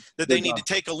one, that they need to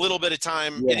take a little bit of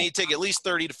time. Yeah. They need to take at least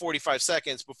 30 to 45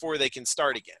 seconds before they can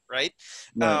start again, right?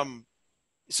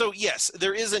 So yes,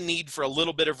 there is a need for a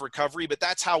little bit of recovery, but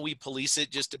that's how we police it,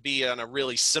 just to be on a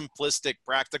really simplistic,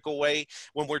 practical way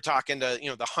when we're talking to, you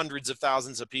know, the hundreds of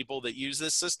thousands of people that use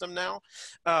this system now.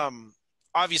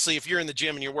 Obviously, if you're in the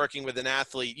gym and you're working with an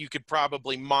athlete, you could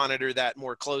probably monitor that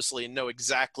more closely and know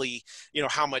exactly, you know,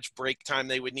 how much break time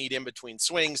they would need in between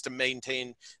swings to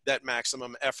maintain that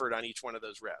maximum effort on each one of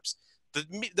those reps.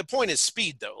 The point is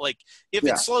speed, though. Like, if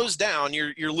it slows down,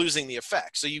 you're losing the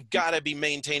effect. So you've got to be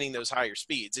maintaining those higher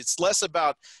speeds. It's less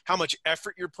about how much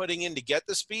effort you're putting in to get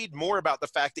the speed, more about the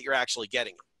fact that you're actually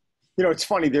getting it. You know, it's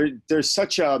funny. There's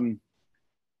such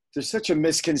a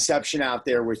misconception out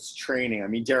there with training. I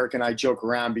mean, Derek and I joke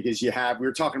around because we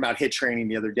were talking about HIIT training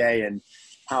the other day, and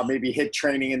how maybe HIIT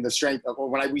training in the strength.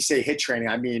 When we say HIIT training,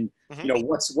 I mean, you know,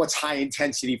 what's high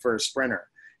intensity for a sprinter,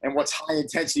 and what's high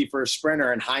intensity for a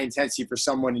sprinter and high intensity for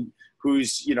someone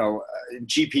who's, you know,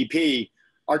 GPP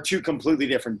are 2 completely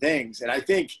different things. And I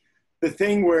think the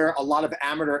thing where a lot of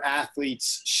amateur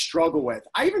athletes struggle with,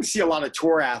 I even see a lot of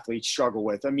tour athletes struggle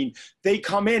with. I mean, they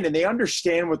come in and they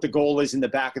understand what the goal is in the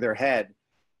back of their head,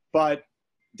 but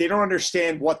they don't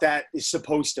understand what that is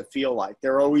supposed to feel like.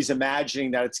 They're always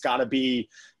imagining that it's got to be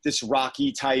this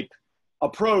Rocky type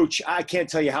approach. I can't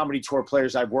tell you how many tour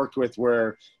players I've worked with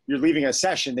where you're leaving a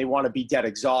session, they want to be dead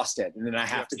exhausted. And then I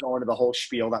have to go into the whole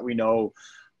spiel that we know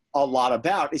a lot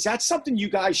about. Is that something you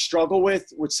guys struggle with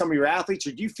some of your athletes,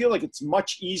 or do you feel like it's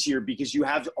much easier because you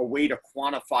have a way to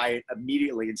quantify it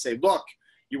immediately and say, look,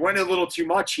 you went a little too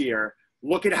much here.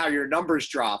 Look at how your numbers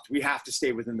dropped. We have to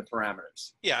stay within the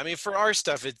parameters. Yeah, I mean, for our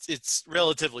stuff, it's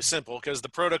relatively simple because the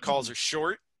protocols are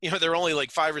short. You know, they're only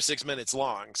like 5 or 6 minutes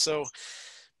long. So,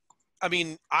 I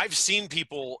mean, I've seen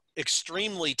people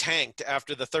extremely tanked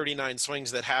after the 39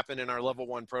 swings that happen in our level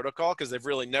 1 protocol because they've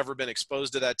really never been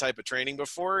exposed to that type of training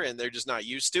before, and they're just not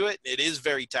used to it. It is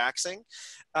very taxing.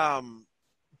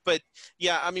 But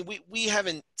yeah, I mean, we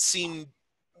haven't seen,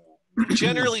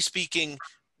 generally speaking,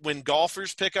 when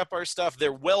golfers pick up our stuff,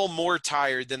 they're well more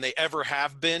tired than they ever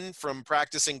have been from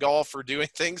practicing golf or doing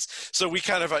things. So we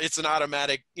kind of, it's an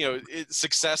automatic, you know,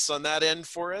 success on that end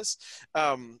for us.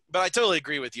 But I totally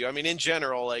agree with you. I mean, in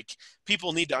general, like,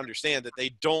 people need to understand that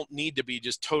they don't need to be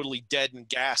just totally dead and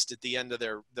gassed at the end of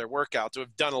their workout to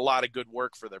have done a lot of good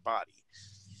work for their body.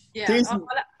 Yeah,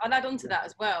 I'll add on to that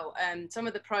as well. Some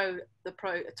of the pro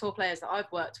tour players that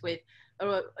I've worked with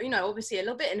are, you know, obviously a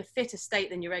little bit in a fitter state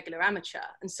than your regular amateur.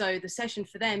 And so the session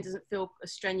for them doesn't feel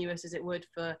as strenuous as it would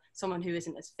for someone who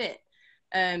isn't as fit.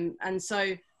 And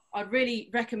so I'd really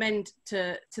recommend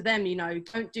to them, you know,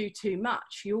 don't do too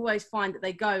much. You always find that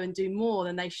they go and do more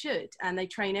than they should, and they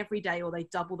train every day, or they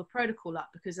double the protocol up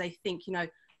because they think, you know,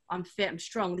 I'm fit, I'm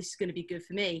strong, this is going to be good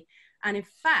for me. And in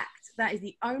fact, that is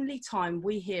the only time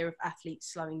we hear of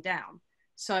athletes slowing down.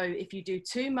 So if you do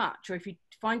too much, or if you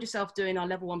find yourself doing our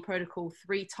level 1 protocol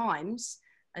 3 times,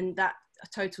 and that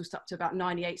totals up to about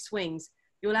 98 swings,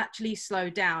 you'll actually slow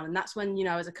down. And that's when, you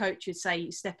know, as a coach, you'd say,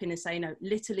 you step in and say, you know,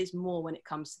 little is more when it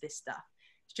comes to this stuff.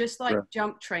 It's just like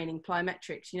jump training,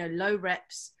 plyometrics, you know, low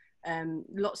reps,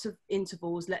 lots of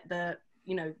intervals, let the,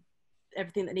 you know,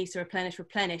 everything that needs to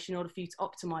replenish in order for you to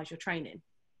optimize your training.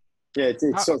 Yeah,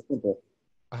 it's so simple.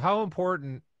 How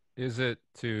important is it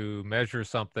to measure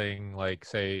something like,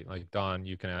 say, like Don,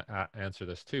 you can answer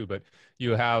this too, but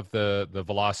you have the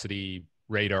velocity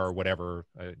radar or whatever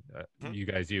you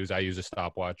guys use. I use a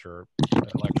stopwatch or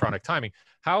electronic timing.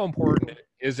 How important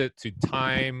is it to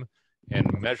time and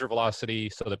measure velocity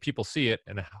so that people see it,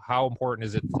 and how important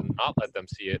is it to not let them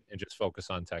see it and just focus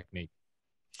on technique?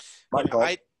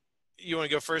 You want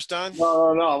to go first, Don?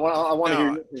 No. I want to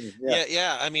hear your opinion.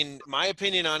 Yeah. I mean, my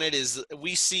opinion on it is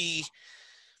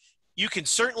you can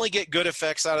certainly get good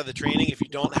effects out of the training if you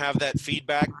don't have that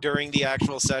feedback during the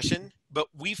actual session. But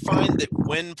we find that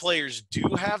when players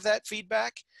do have that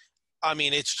feedback, I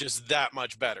mean, it's just that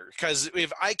much better. Because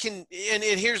if I can, and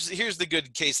here's the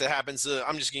good case that happens.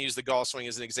 I'm just going to use the golf swing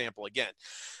as an example again.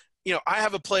 You know, I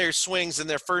have a player swings in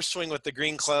their first swing with the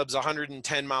green clubs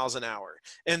 110 miles an hour.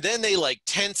 And then they like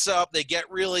tense up, they get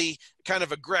really kind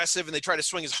of aggressive, and they try to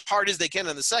swing as hard as they can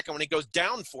on the second when it goes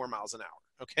down 4 miles an hour.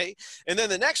 Okay. And then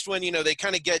the next one, you know, they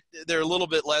kind of they're a little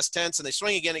bit less tense and they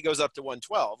swing again, it goes up to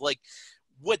 112. Like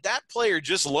what that player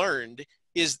just learned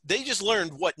is they just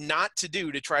learned what not to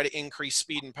do to try to increase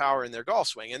speed and power in their golf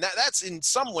swing. And that's in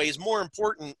some ways more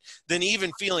important than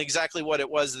even feeling exactly what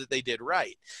it was that they did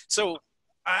right. So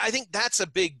I think that's a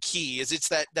big key is it's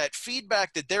that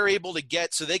feedback that they're able to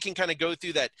get so they can kind of go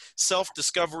through that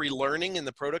self-discovery learning in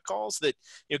the protocols that,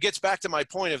 you know, gets back to my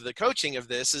point of the coaching of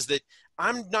this is that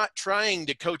I'm not trying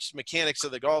to coach the mechanics of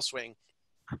the golf swing.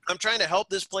 I'm trying to help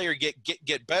this player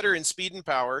get better in speed and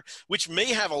power, which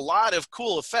may have a lot of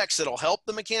cool effects that'll help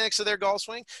the mechanics of their golf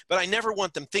swing, but I never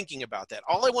want them thinking about that.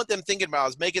 All I want them thinking about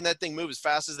is making that thing move as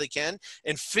fast as they can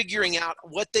and figuring out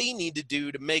what they need to do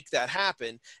to make that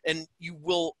happen. And you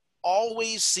will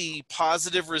always see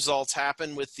positive results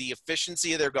happen with the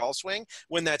efficiency of their golf swing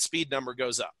when that speed number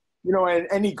goes up. You know, and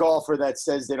any golfer that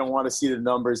says they don't want to see the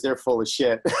numbers, they're full of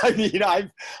shit. I mean, you know,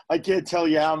 I can't tell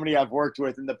you how many I've worked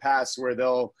with in the past where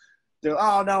they're,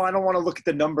 oh, no, I don't want to look at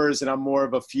the numbers, and I'm more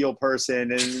of a feel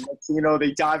person. And, you know,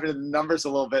 they dive into the numbers a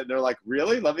little bit, and they're like,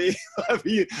 really? Let me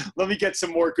get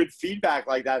some more good feedback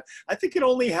like that. I think it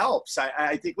only helps.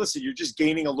 I think, listen, you're just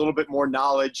gaining a little bit more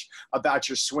knowledge about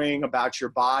your swing, about your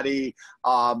body.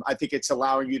 I think it's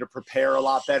allowing you to prepare a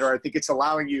lot better. I think it's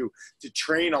allowing you to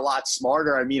train a lot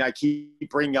smarter. I mean, I keep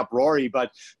bringing up Rory, but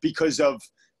because of,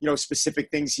 you know, specific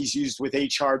things he's used with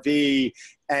HRV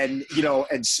and, you know,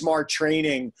 and smart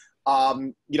training,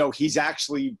 you know, he's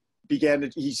actually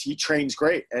he trains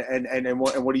great and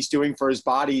what he's doing for his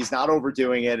body, he's not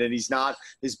overdoing it, and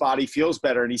his body feels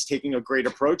better, and he's taking a great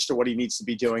approach to what he needs to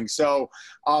be doing. So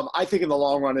I think in the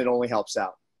long run, it only helps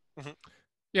out. Mm-hmm.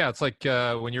 Yeah, it's like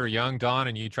when you were young, Don,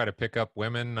 and you try to pick up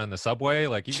women on the subway,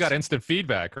 like you got instant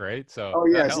feedback, right? So oh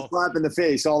yeah, it's a slap in the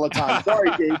face all the time.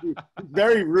 Sorry, Davey.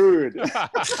 Very rude.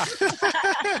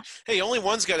 Hey, only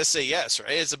one's got to say yes,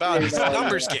 right? It's about it's a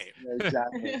numbers game. Yeah,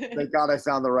 exactly. Thank God I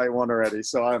found the right one already,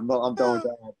 so I'm done with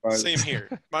that. But. Same here.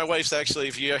 My wife's actually,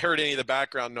 if you heard any of the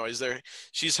background noise there,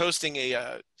 she's hosting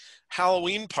a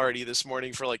Halloween party this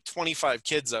morning for like 25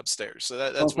 kids upstairs. So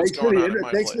that's what's going on at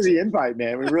my Thanks place. for the invite,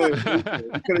 man. We really appreciate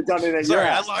it. We could have done it at your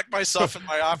house. I locked myself in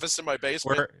my office in my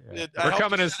basement. We're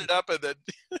coming as set it up and then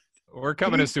we're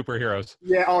coming as superheroes.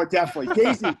 Yeah, oh, definitely.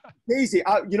 Daisy,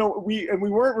 you know, we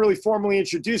weren't really formally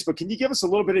introduced, but can you give us a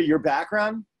little bit of your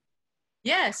background?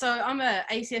 Yeah, so I'm a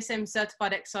ACSM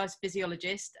certified exercise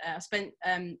physiologist. I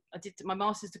did my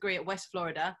master's degree at West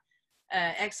Florida.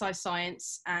 Exercise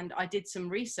science, and I did some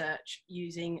research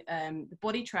using the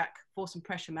body track force and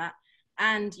pressure mat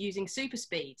and using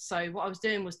SuperSpeed. So what I was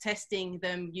doing was testing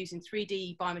them using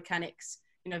 3D biomechanics,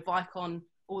 you know, Vicon,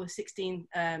 all the 16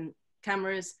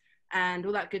 cameras and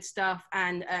all that good stuff.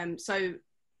 And so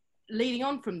leading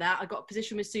on from that, I got a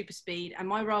position with SuperSpeed, and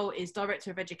my role is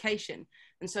Director of Education.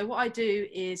 And so what I do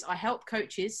is I help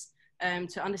coaches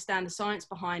to understand the science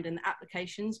behind and the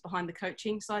applications behind the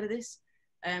coaching side of this.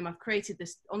 I've created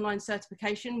this online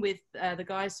certification with the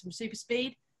guys from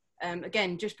SuperSpeed.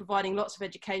 Again, just providing lots of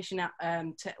education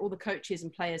to all the coaches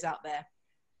and players out there.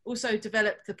 Also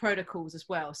developed the protocols as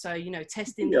well. So, you know,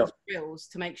 testing these drills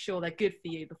to make sure they're good for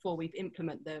you before we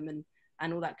implement them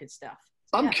and all that good stuff.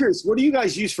 So, I'm curious, what do you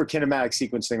guys use for kinematic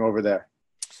sequencing over there?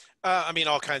 I mean,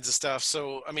 all kinds of stuff.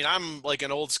 So, I mean, I'm like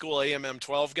an old school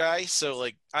AMM12 guy. So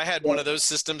like I had one of those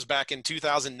systems back in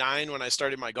 2009 when I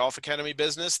started my golf academy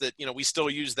business that, you know, we still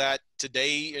use that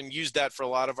today and use that for a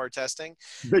lot of our testing.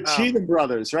 The Cheatham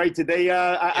brothers, right? Did they,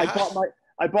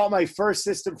 I bought my first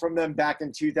system from them back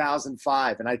in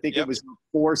 2005. And I think it was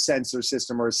a 4-sensor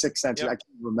system or a 6-sensor. I can't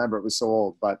remember. It was so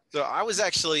old, but. So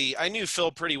I knew Phil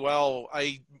pretty well.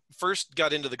 I first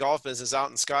got into the golf business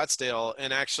out in Scottsdale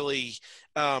and actually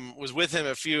was with him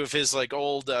a few of his like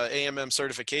old AMM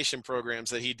certification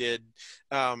programs that he did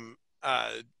out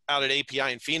at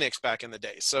API in Phoenix back in the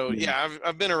day. So yeah,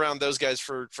 I've been around those guys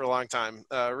for a long time.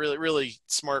 Really, really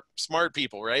smart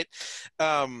people, right?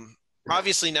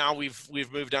 Obviously now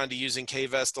we've moved on to using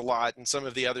K-Vest a lot and some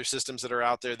of the other systems that are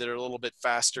out there that are a little bit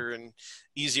faster and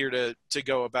easier to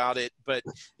go about it. But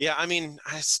yeah, I mean,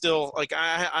 I still like,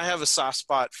 I have a soft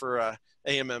spot for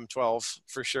AMM 12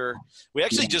 for sure. We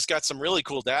actually just got some really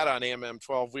cool data on AMM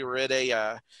 12. We were at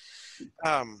a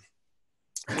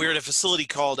facility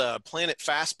called Planet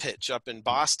Fast Pitch up in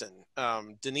Boston.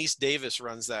 Denise Davis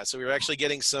runs that. So we were actually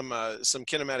getting some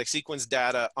kinematic sequence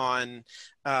data on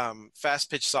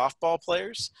fast pitch softball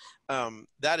players.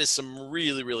 That is some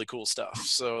really, really cool stuff.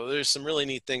 So there's some really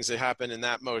neat things that happen in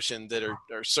that motion that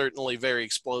are certainly very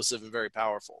explosive and very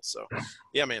powerful. So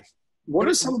yeah, man. What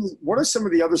are some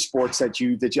of the other sports that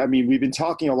you I mean, we've been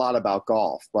talking a lot about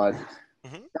golf, but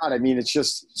God, I mean, it's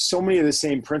just so many of the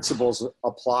same principles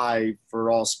apply for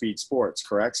all speed sports,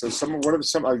 correct? So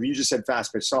you just said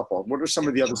fast pitch softball. What are some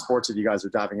of the other sports that you guys are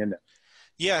diving into?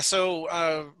 Yeah,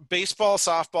 so baseball,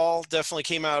 softball definitely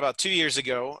came out about 2 years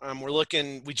ago.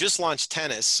 We just launched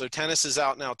tennis. So tennis is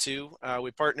out now too. We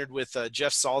partnered with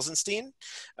Jeff Salzenstein,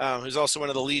 who's also one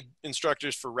of the lead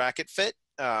instructors for Racket Fit.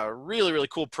 Really, really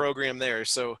cool program there.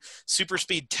 So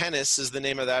SuperSpeed Tennis is the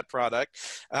name of that product.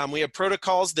 We have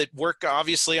protocols that work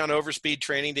obviously on OverSpeed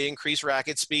training to increase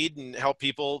racket speed and help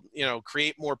people,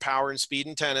 create more power and speed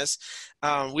in tennis.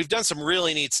 We've done some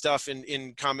really neat stuff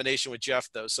in combination with Jeff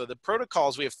though. So the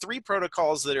protocols, we have 3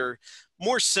 protocols that are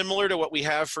more similar to what we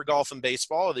have for golf and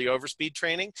baseball, or the OverSpeed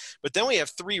training. But then we have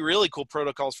 3 really cool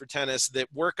protocols for tennis that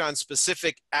work on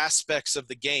specific aspects of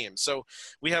the game. So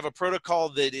we have a protocol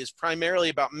that is primarily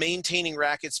about maintaining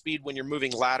racket speed when you're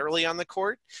moving laterally on the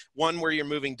court, one where you're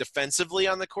moving defensively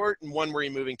on the court, and one where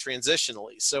you're moving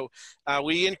transitionally. So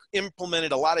we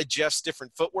implemented a lot of Jeff's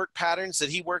different footwork patterns that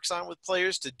he works on with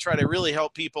players to try to really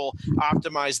help people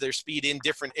optimize their speed in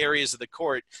different areas of the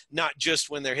court, not just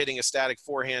when they're hitting a static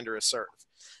forehand or a serve.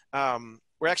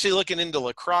 We're actually looking into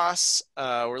lacrosse.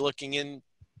 We're looking in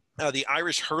the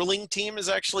Irish hurling team is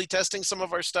actually testing some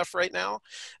of our stuff right now.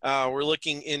 We're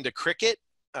looking into cricket.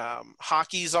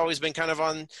 Hockey's always been kind of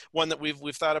on one that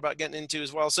we've thought about getting into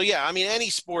as well. So yeah, I mean, any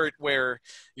sport where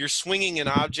you're swinging an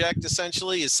object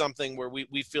essentially is something where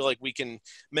we feel like we can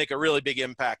make a really big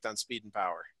impact on speed and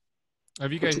power.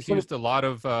 Have you guys used a lot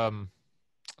of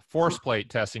force plate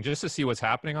testing just to see what's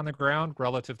happening on the ground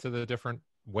relative to the different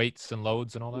weights and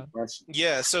loads and all that?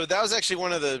 Yeah, so that was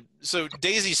actually so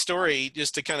Daisy's story,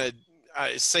 just to kind of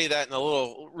say that in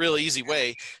a real easy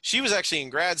way. She was actually in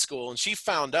grad school and she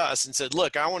found us and said,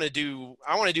 look, I want to do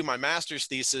my master's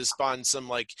thesis on some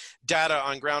like data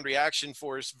on ground reaction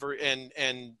force and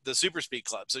the SuperSpeed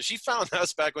Club. So she found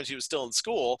us back when she was still in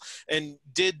school and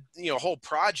did, a whole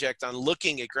project on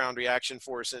looking at ground reaction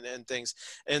force and things.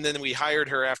 And then we hired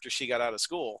her after she got out of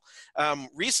school.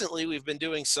 Recently, we've been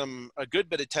doing a good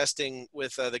bit of testing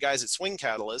with the guys at Swing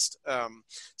Catalyst.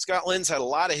 Scott Lynn's had a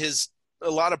lot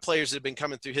of players that have been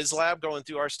coming through his lab, going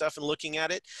through our stuff and looking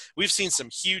at it. We've seen some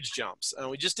huge jumps.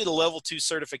 We just did a level 2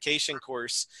 certification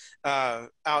course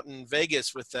out in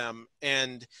Vegas with them.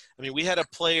 And I mean, we had a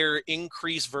player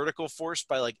increase vertical force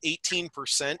by like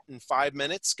 18% in 5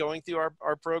 minutes going through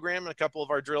our program and a couple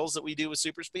of our drills that we do with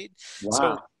SuperSpeed. Wow.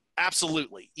 So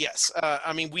absolutely. Yes.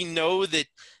 I mean, we know that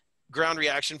ground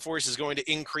reaction force is going to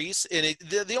increase. And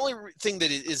the only thing that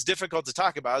is difficult to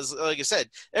talk about is, like I said,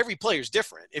 every player is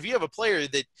different. If you have a player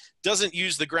that doesn't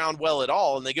use the ground well at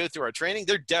all and they go through our training,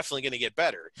 they're definitely going to get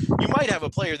better. You might have a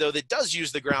player, though, that does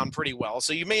use the ground pretty well.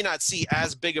 So you may not see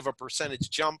as big of a percentage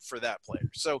jump for that player.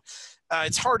 So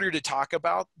it's harder to talk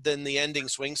about than the ending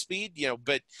swing speed,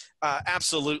 but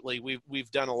absolutely,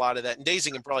 we've done a lot of that. And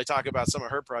Daisy can probably talk about some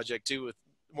of her project, too, with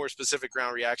more specific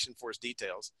ground reaction force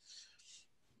details.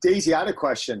 Daisy, I had a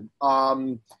question.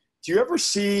 Do you ever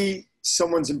see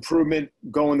someone's improvement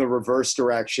go in the reverse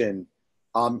direction,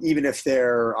 even if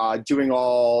they're doing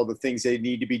all the things they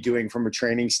need to be doing from a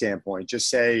training standpoint? Just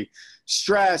say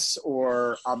stress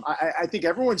or I think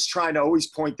everyone's trying to always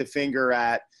point the finger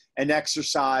at an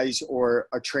exercise or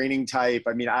a training type.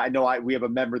 I mean, I know we have a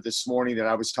member this morning that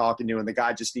I was talking to, and the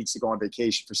guy just needs to go on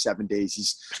vacation for 7 days.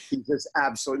 He's just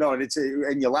absolutely no,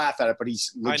 and you laugh at it, but he's.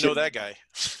 I know that guy.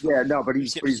 Yeah, no, but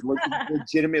he's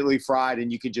legitimately fried, and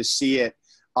you can just see it.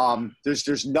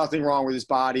 There's nothing wrong with his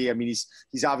body. I mean,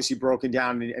 he's obviously broken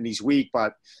down and he's weak,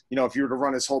 but if you were to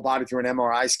run his whole body through an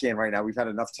MRI scan right now, we've had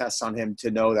enough tests on him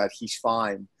to know that he's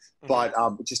fine. But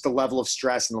just the level of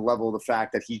stress and the level of the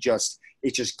fact that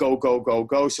it's just go, go, go,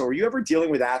 go. So are you ever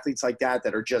dealing with athletes like that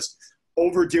are just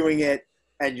overdoing it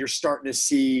and you're starting to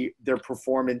see their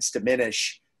performance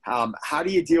diminish? How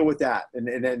do you deal with that?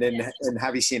 And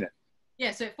have you seen it?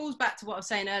 Yeah, so it falls back to what I was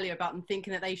saying earlier about them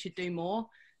thinking that they should do more.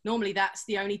 Normally that's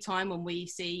the only time when we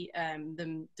see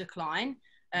them decline.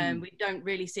 We don't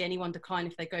really see anyone decline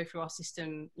if they go through our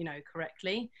system,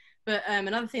 correctly. But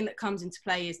another thing that comes into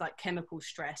play is like chemical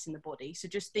stress in the body. So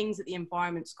just things that the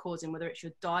environment's causing, whether it's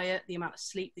your diet, the amount of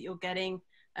sleep that you're getting,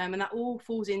 and that all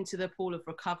falls into the pool of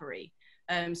recovery.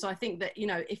 So I think that,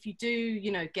 if you do,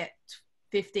 get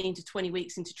 15 to 20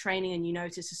 weeks into training and you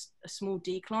notice a small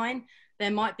decline,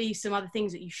 there might be some other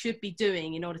things that you should be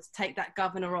doing in order to take that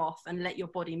governor off and let your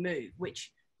body move,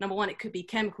 which, number one, it could be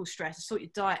chemical stress. Sort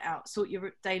your diet out, sort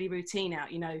your daily routine out,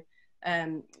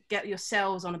 get your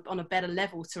cells on a better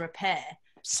level to repair.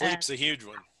 Sleep's a huge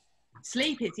one.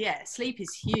 Sleep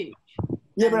is huge.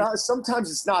 Yeah, but sometimes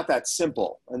it's not that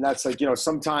simple. And that's like,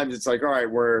 sometimes it's like, all right,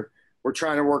 we're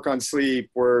trying to work on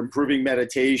sleep, we're improving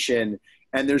meditation,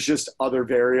 and there's just other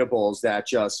variables that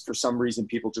just, for some reason,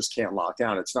 people just can't lock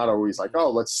down. It's not always like, oh,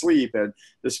 let's sleep. And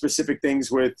the specific things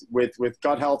with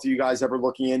gut health, are you guys ever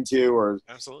looking into, or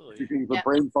absolutely things with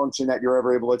brain function that you're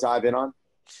ever able to dive in on?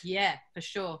 Yeah, for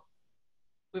sure.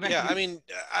 Yeah, I mean,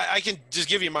 I can just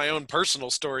give you my own personal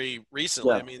story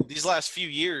recently. Yeah. I mean, these last few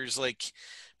years,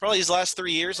 probably these last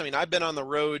 3 years, I mean, I've been on the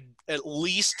road at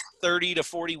least 30 to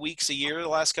 40 weeks a year the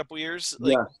last couple of years,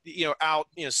 out,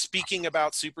 speaking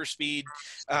about SuperSpeed.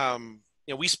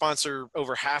 We sponsor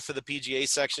over half of the PGA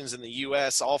sections in the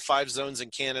US, all 5 zones in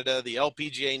Canada, the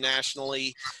LPGA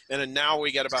nationally, and then now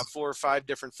we got about 4 or 5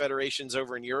 different federations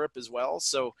over in Europe as well.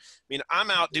 So, I mean,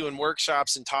 I'm out doing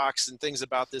workshops and talks and things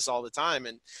about this all the time.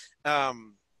 And,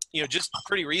 just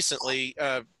pretty recently,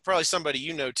 probably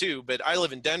somebody too, but I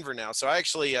live in Denver now. So I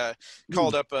actually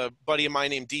called up a buddy of mine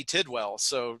named D. Tidwell.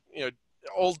 So,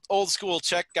 old school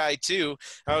Czech guy too.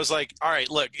 I was like, all right,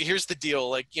 look, here's the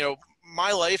deal.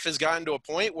 My life has gotten to a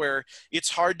point where it's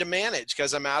hard to manage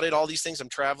because I'm out at all these things. I'm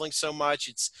traveling so much.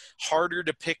 It's harder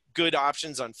to pick good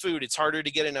options on food. It's harder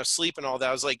to get enough sleep and all that.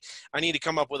 I was like, I need to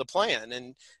come up with a plan.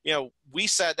 And, we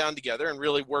sat down together and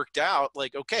really worked out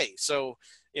okay, so,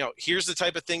 here's the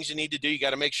type of things you need to do. You got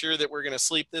to make sure that we're going to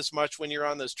sleep this much when you're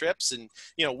on those trips. And,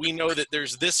 we know that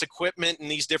there's this equipment in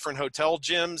these different hotel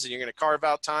gyms and you're going to carve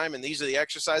out time and these are the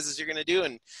exercises you're going to do.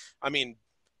 And I mean,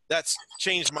 that's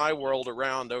changed my world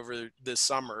around over this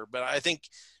summer. But I think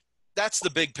that's the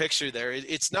big picture there.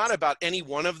 It's not about any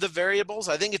one of the variables.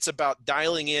 I think it's about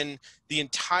dialing in the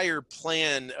entire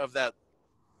plan of that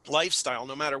lifestyle,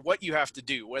 no matter what you have to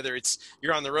do, whether it's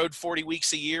you're on the road 40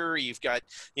 weeks a year, or you've got,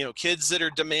 kids that are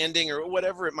demanding or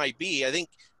whatever it might be. I think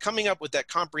coming up with that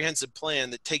comprehensive plan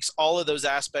that takes all of those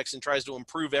aspects and tries to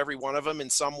improve every one of them in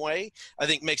some way, I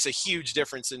think makes a huge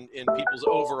difference in people's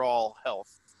overall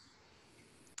health.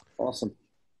 Awesome.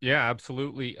 Yeah,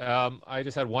 absolutely. I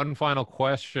just had one final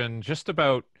question just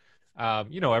about,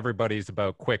 everybody's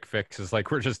about quick fixes.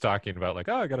 Like we're just talking about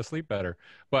I got to sleep better.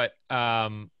 But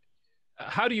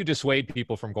how do you dissuade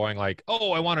people from going I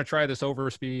want to try this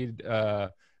OverSpeed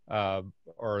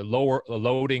or lower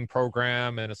loading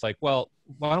program? And it's well,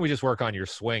 why don't we just work on your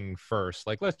swing first?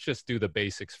 Let's just do the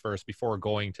basics first before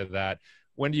going to that.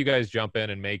 When do you guys jump in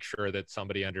and make sure that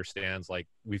somebody understands,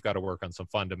 we've got to work on some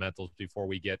fundamentals before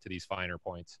we get to these finer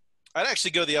points? I'd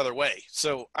actually go the other way.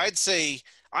 So I'd say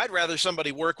I'd rather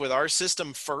somebody work with our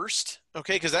system first,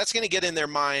 okay? Because that's going to get in their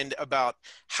mind about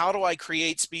how do I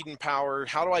create speed and power?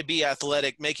 How do I be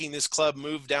athletic, making this club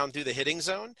move down through the hitting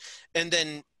zone? And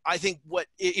then I think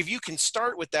if you can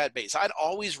start with that base, I'd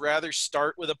always rather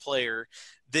start with a player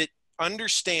that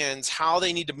understands how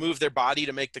they need to move their body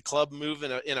to make the club move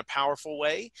in a powerful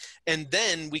way. And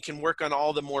then we can work on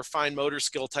all the more fine motor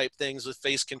skill type things with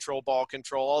face control, ball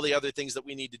control, all the other things that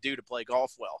we need to do to play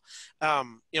golf well.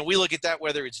 We look at that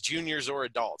whether it's juniors or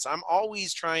adults. I'm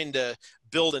always trying to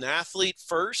build an athlete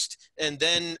first and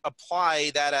then apply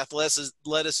that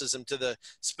athleticism to the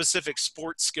specific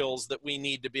sport skills that we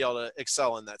need to be able to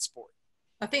excel in that sport.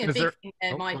 I think a big thing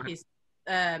there, Mike, is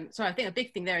I think a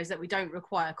big thing there is that we don't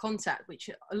require contact, which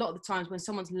a lot of the times when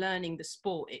someone's learning the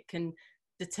sport, it can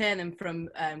deter them from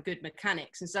good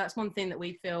mechanics. And so that's one thing that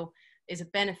we feel is a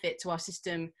benefit to our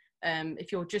system.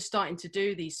 If you're just starting to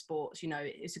do these sports,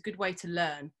 it's a good way to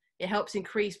learn. It helps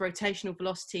increase rotational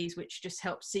velocities, which just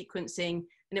helps sequencing,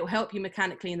 and it will help you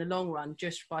mechanically in the long run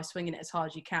just by swinging it as hard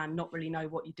as you can, not really know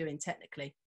what you're doing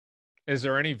technically. Is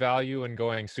there any value in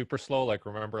going super slow?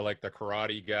 Remember the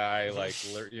karate guy,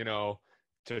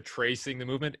 to tracing the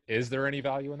movement? Is there any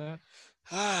value in that?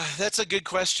 That's a good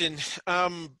question.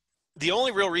 The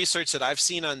only real research that I've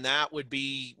seen on that would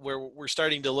be where we're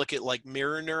starting to look at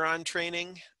mirror neuron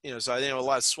training. So I know a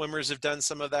lot of swimmers have done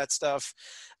some of that stuff.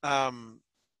 And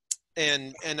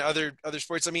other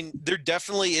sports. I mean, there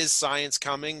definitely is science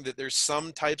coming that there's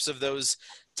some types of those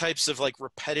types of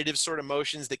repetitive sort of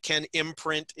motions that can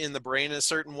imprint in the brain in a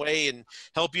certain way and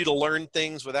help you to learn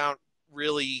things without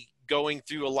really going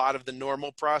through a lot of the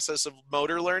normal process of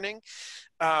motor learning.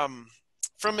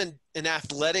 From an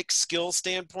athletic skill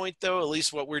standpoint, though, at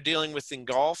least what we're dealing with in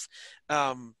golf,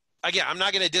 again, I'm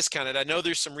not going to discount it. I know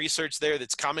there's some research there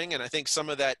that's coming, and I think some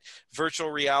of that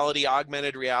virtual reality,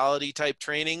 augmented reality type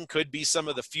training could be some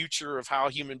of the future of how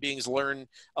human beings learn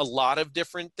a lot of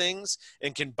different things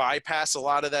and can bypass a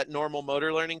lot of that normal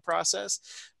motor learning process.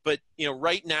 But, you know,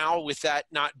 right now, with that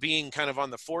not being kind of on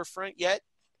the forefront yet,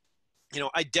 you know,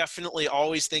 I definitely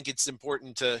always think it's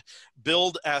important to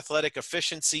build athletic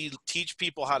efficiency, teach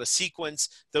people how to sequence,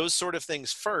 those sort of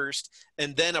things first,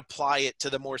 and then apply it to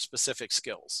the more specific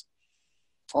skills.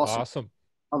 Awesome.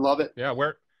 I love it. Yeah.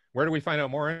 Where do we find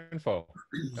out more info?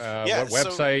 Yeah, what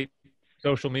website,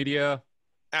 social media?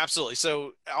 Absolutely.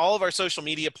 So all of our social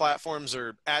media platforms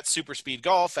are at SuperSpeed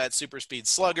Golf, at SuperSpeed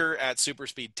Slugger, at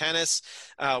SuperSpeed Tennis.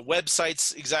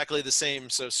 Websites exactly the same.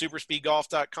 So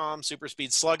SuperSpeedGolf.com,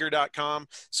 SuperSpeedSlugger.com,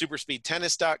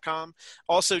 SuperSpeedTennis.com.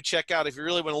 Also check out, if you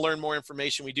really want to learn more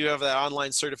information, we do have that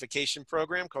online certification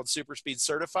program called SuperSpeed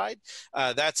Certified.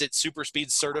 That's at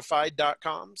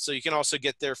SuperSpeedCertified.com. So you can also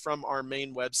get there from our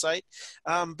main website.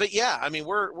 But yeah, I mean,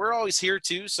 we're always here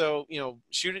too. So, you know,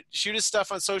 shoot us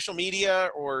stuff on social media,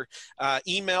 or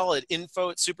email at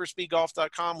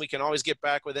info@superspeedgolf.com. We can always get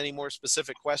back with any more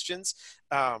specific questions.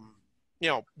 You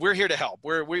know, we're here to help.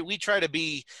 We try to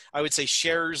be, I would say,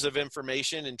 sharers of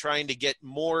information and trying to get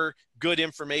more good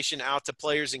information out to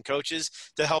players and coaches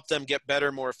to help them get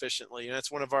better more efficiently. And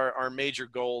that's one of our major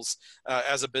goals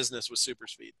as a business with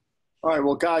SuperSpeed. All right,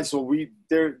 well, guys,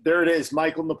 there it is,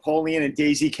 Michael Napoleon and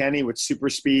Daisy Kenny with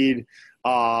SuperSpeed.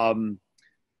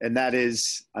 And that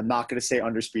is, I'm not going to say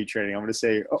underspeed training. I'm going to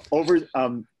say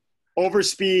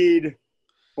overspeed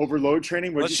overload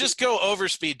training. Let's just go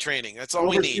overspeed training. That's all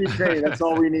we need. Training. That's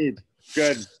all we need.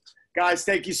 Good. Guys,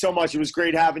 thank you so much. It was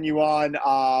great having you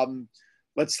on.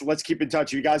 Let's keep in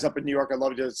touch. You guys up in New York, I'd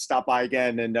love to stop by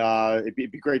again, and it'd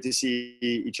be great to see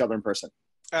each other in person.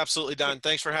 Absolutely, Don.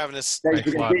 Thanks for having us. Thanks.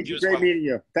 Great meeting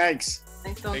you. Thanks.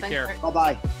 Thanks, Don. Take care.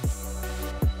 Bye-bye.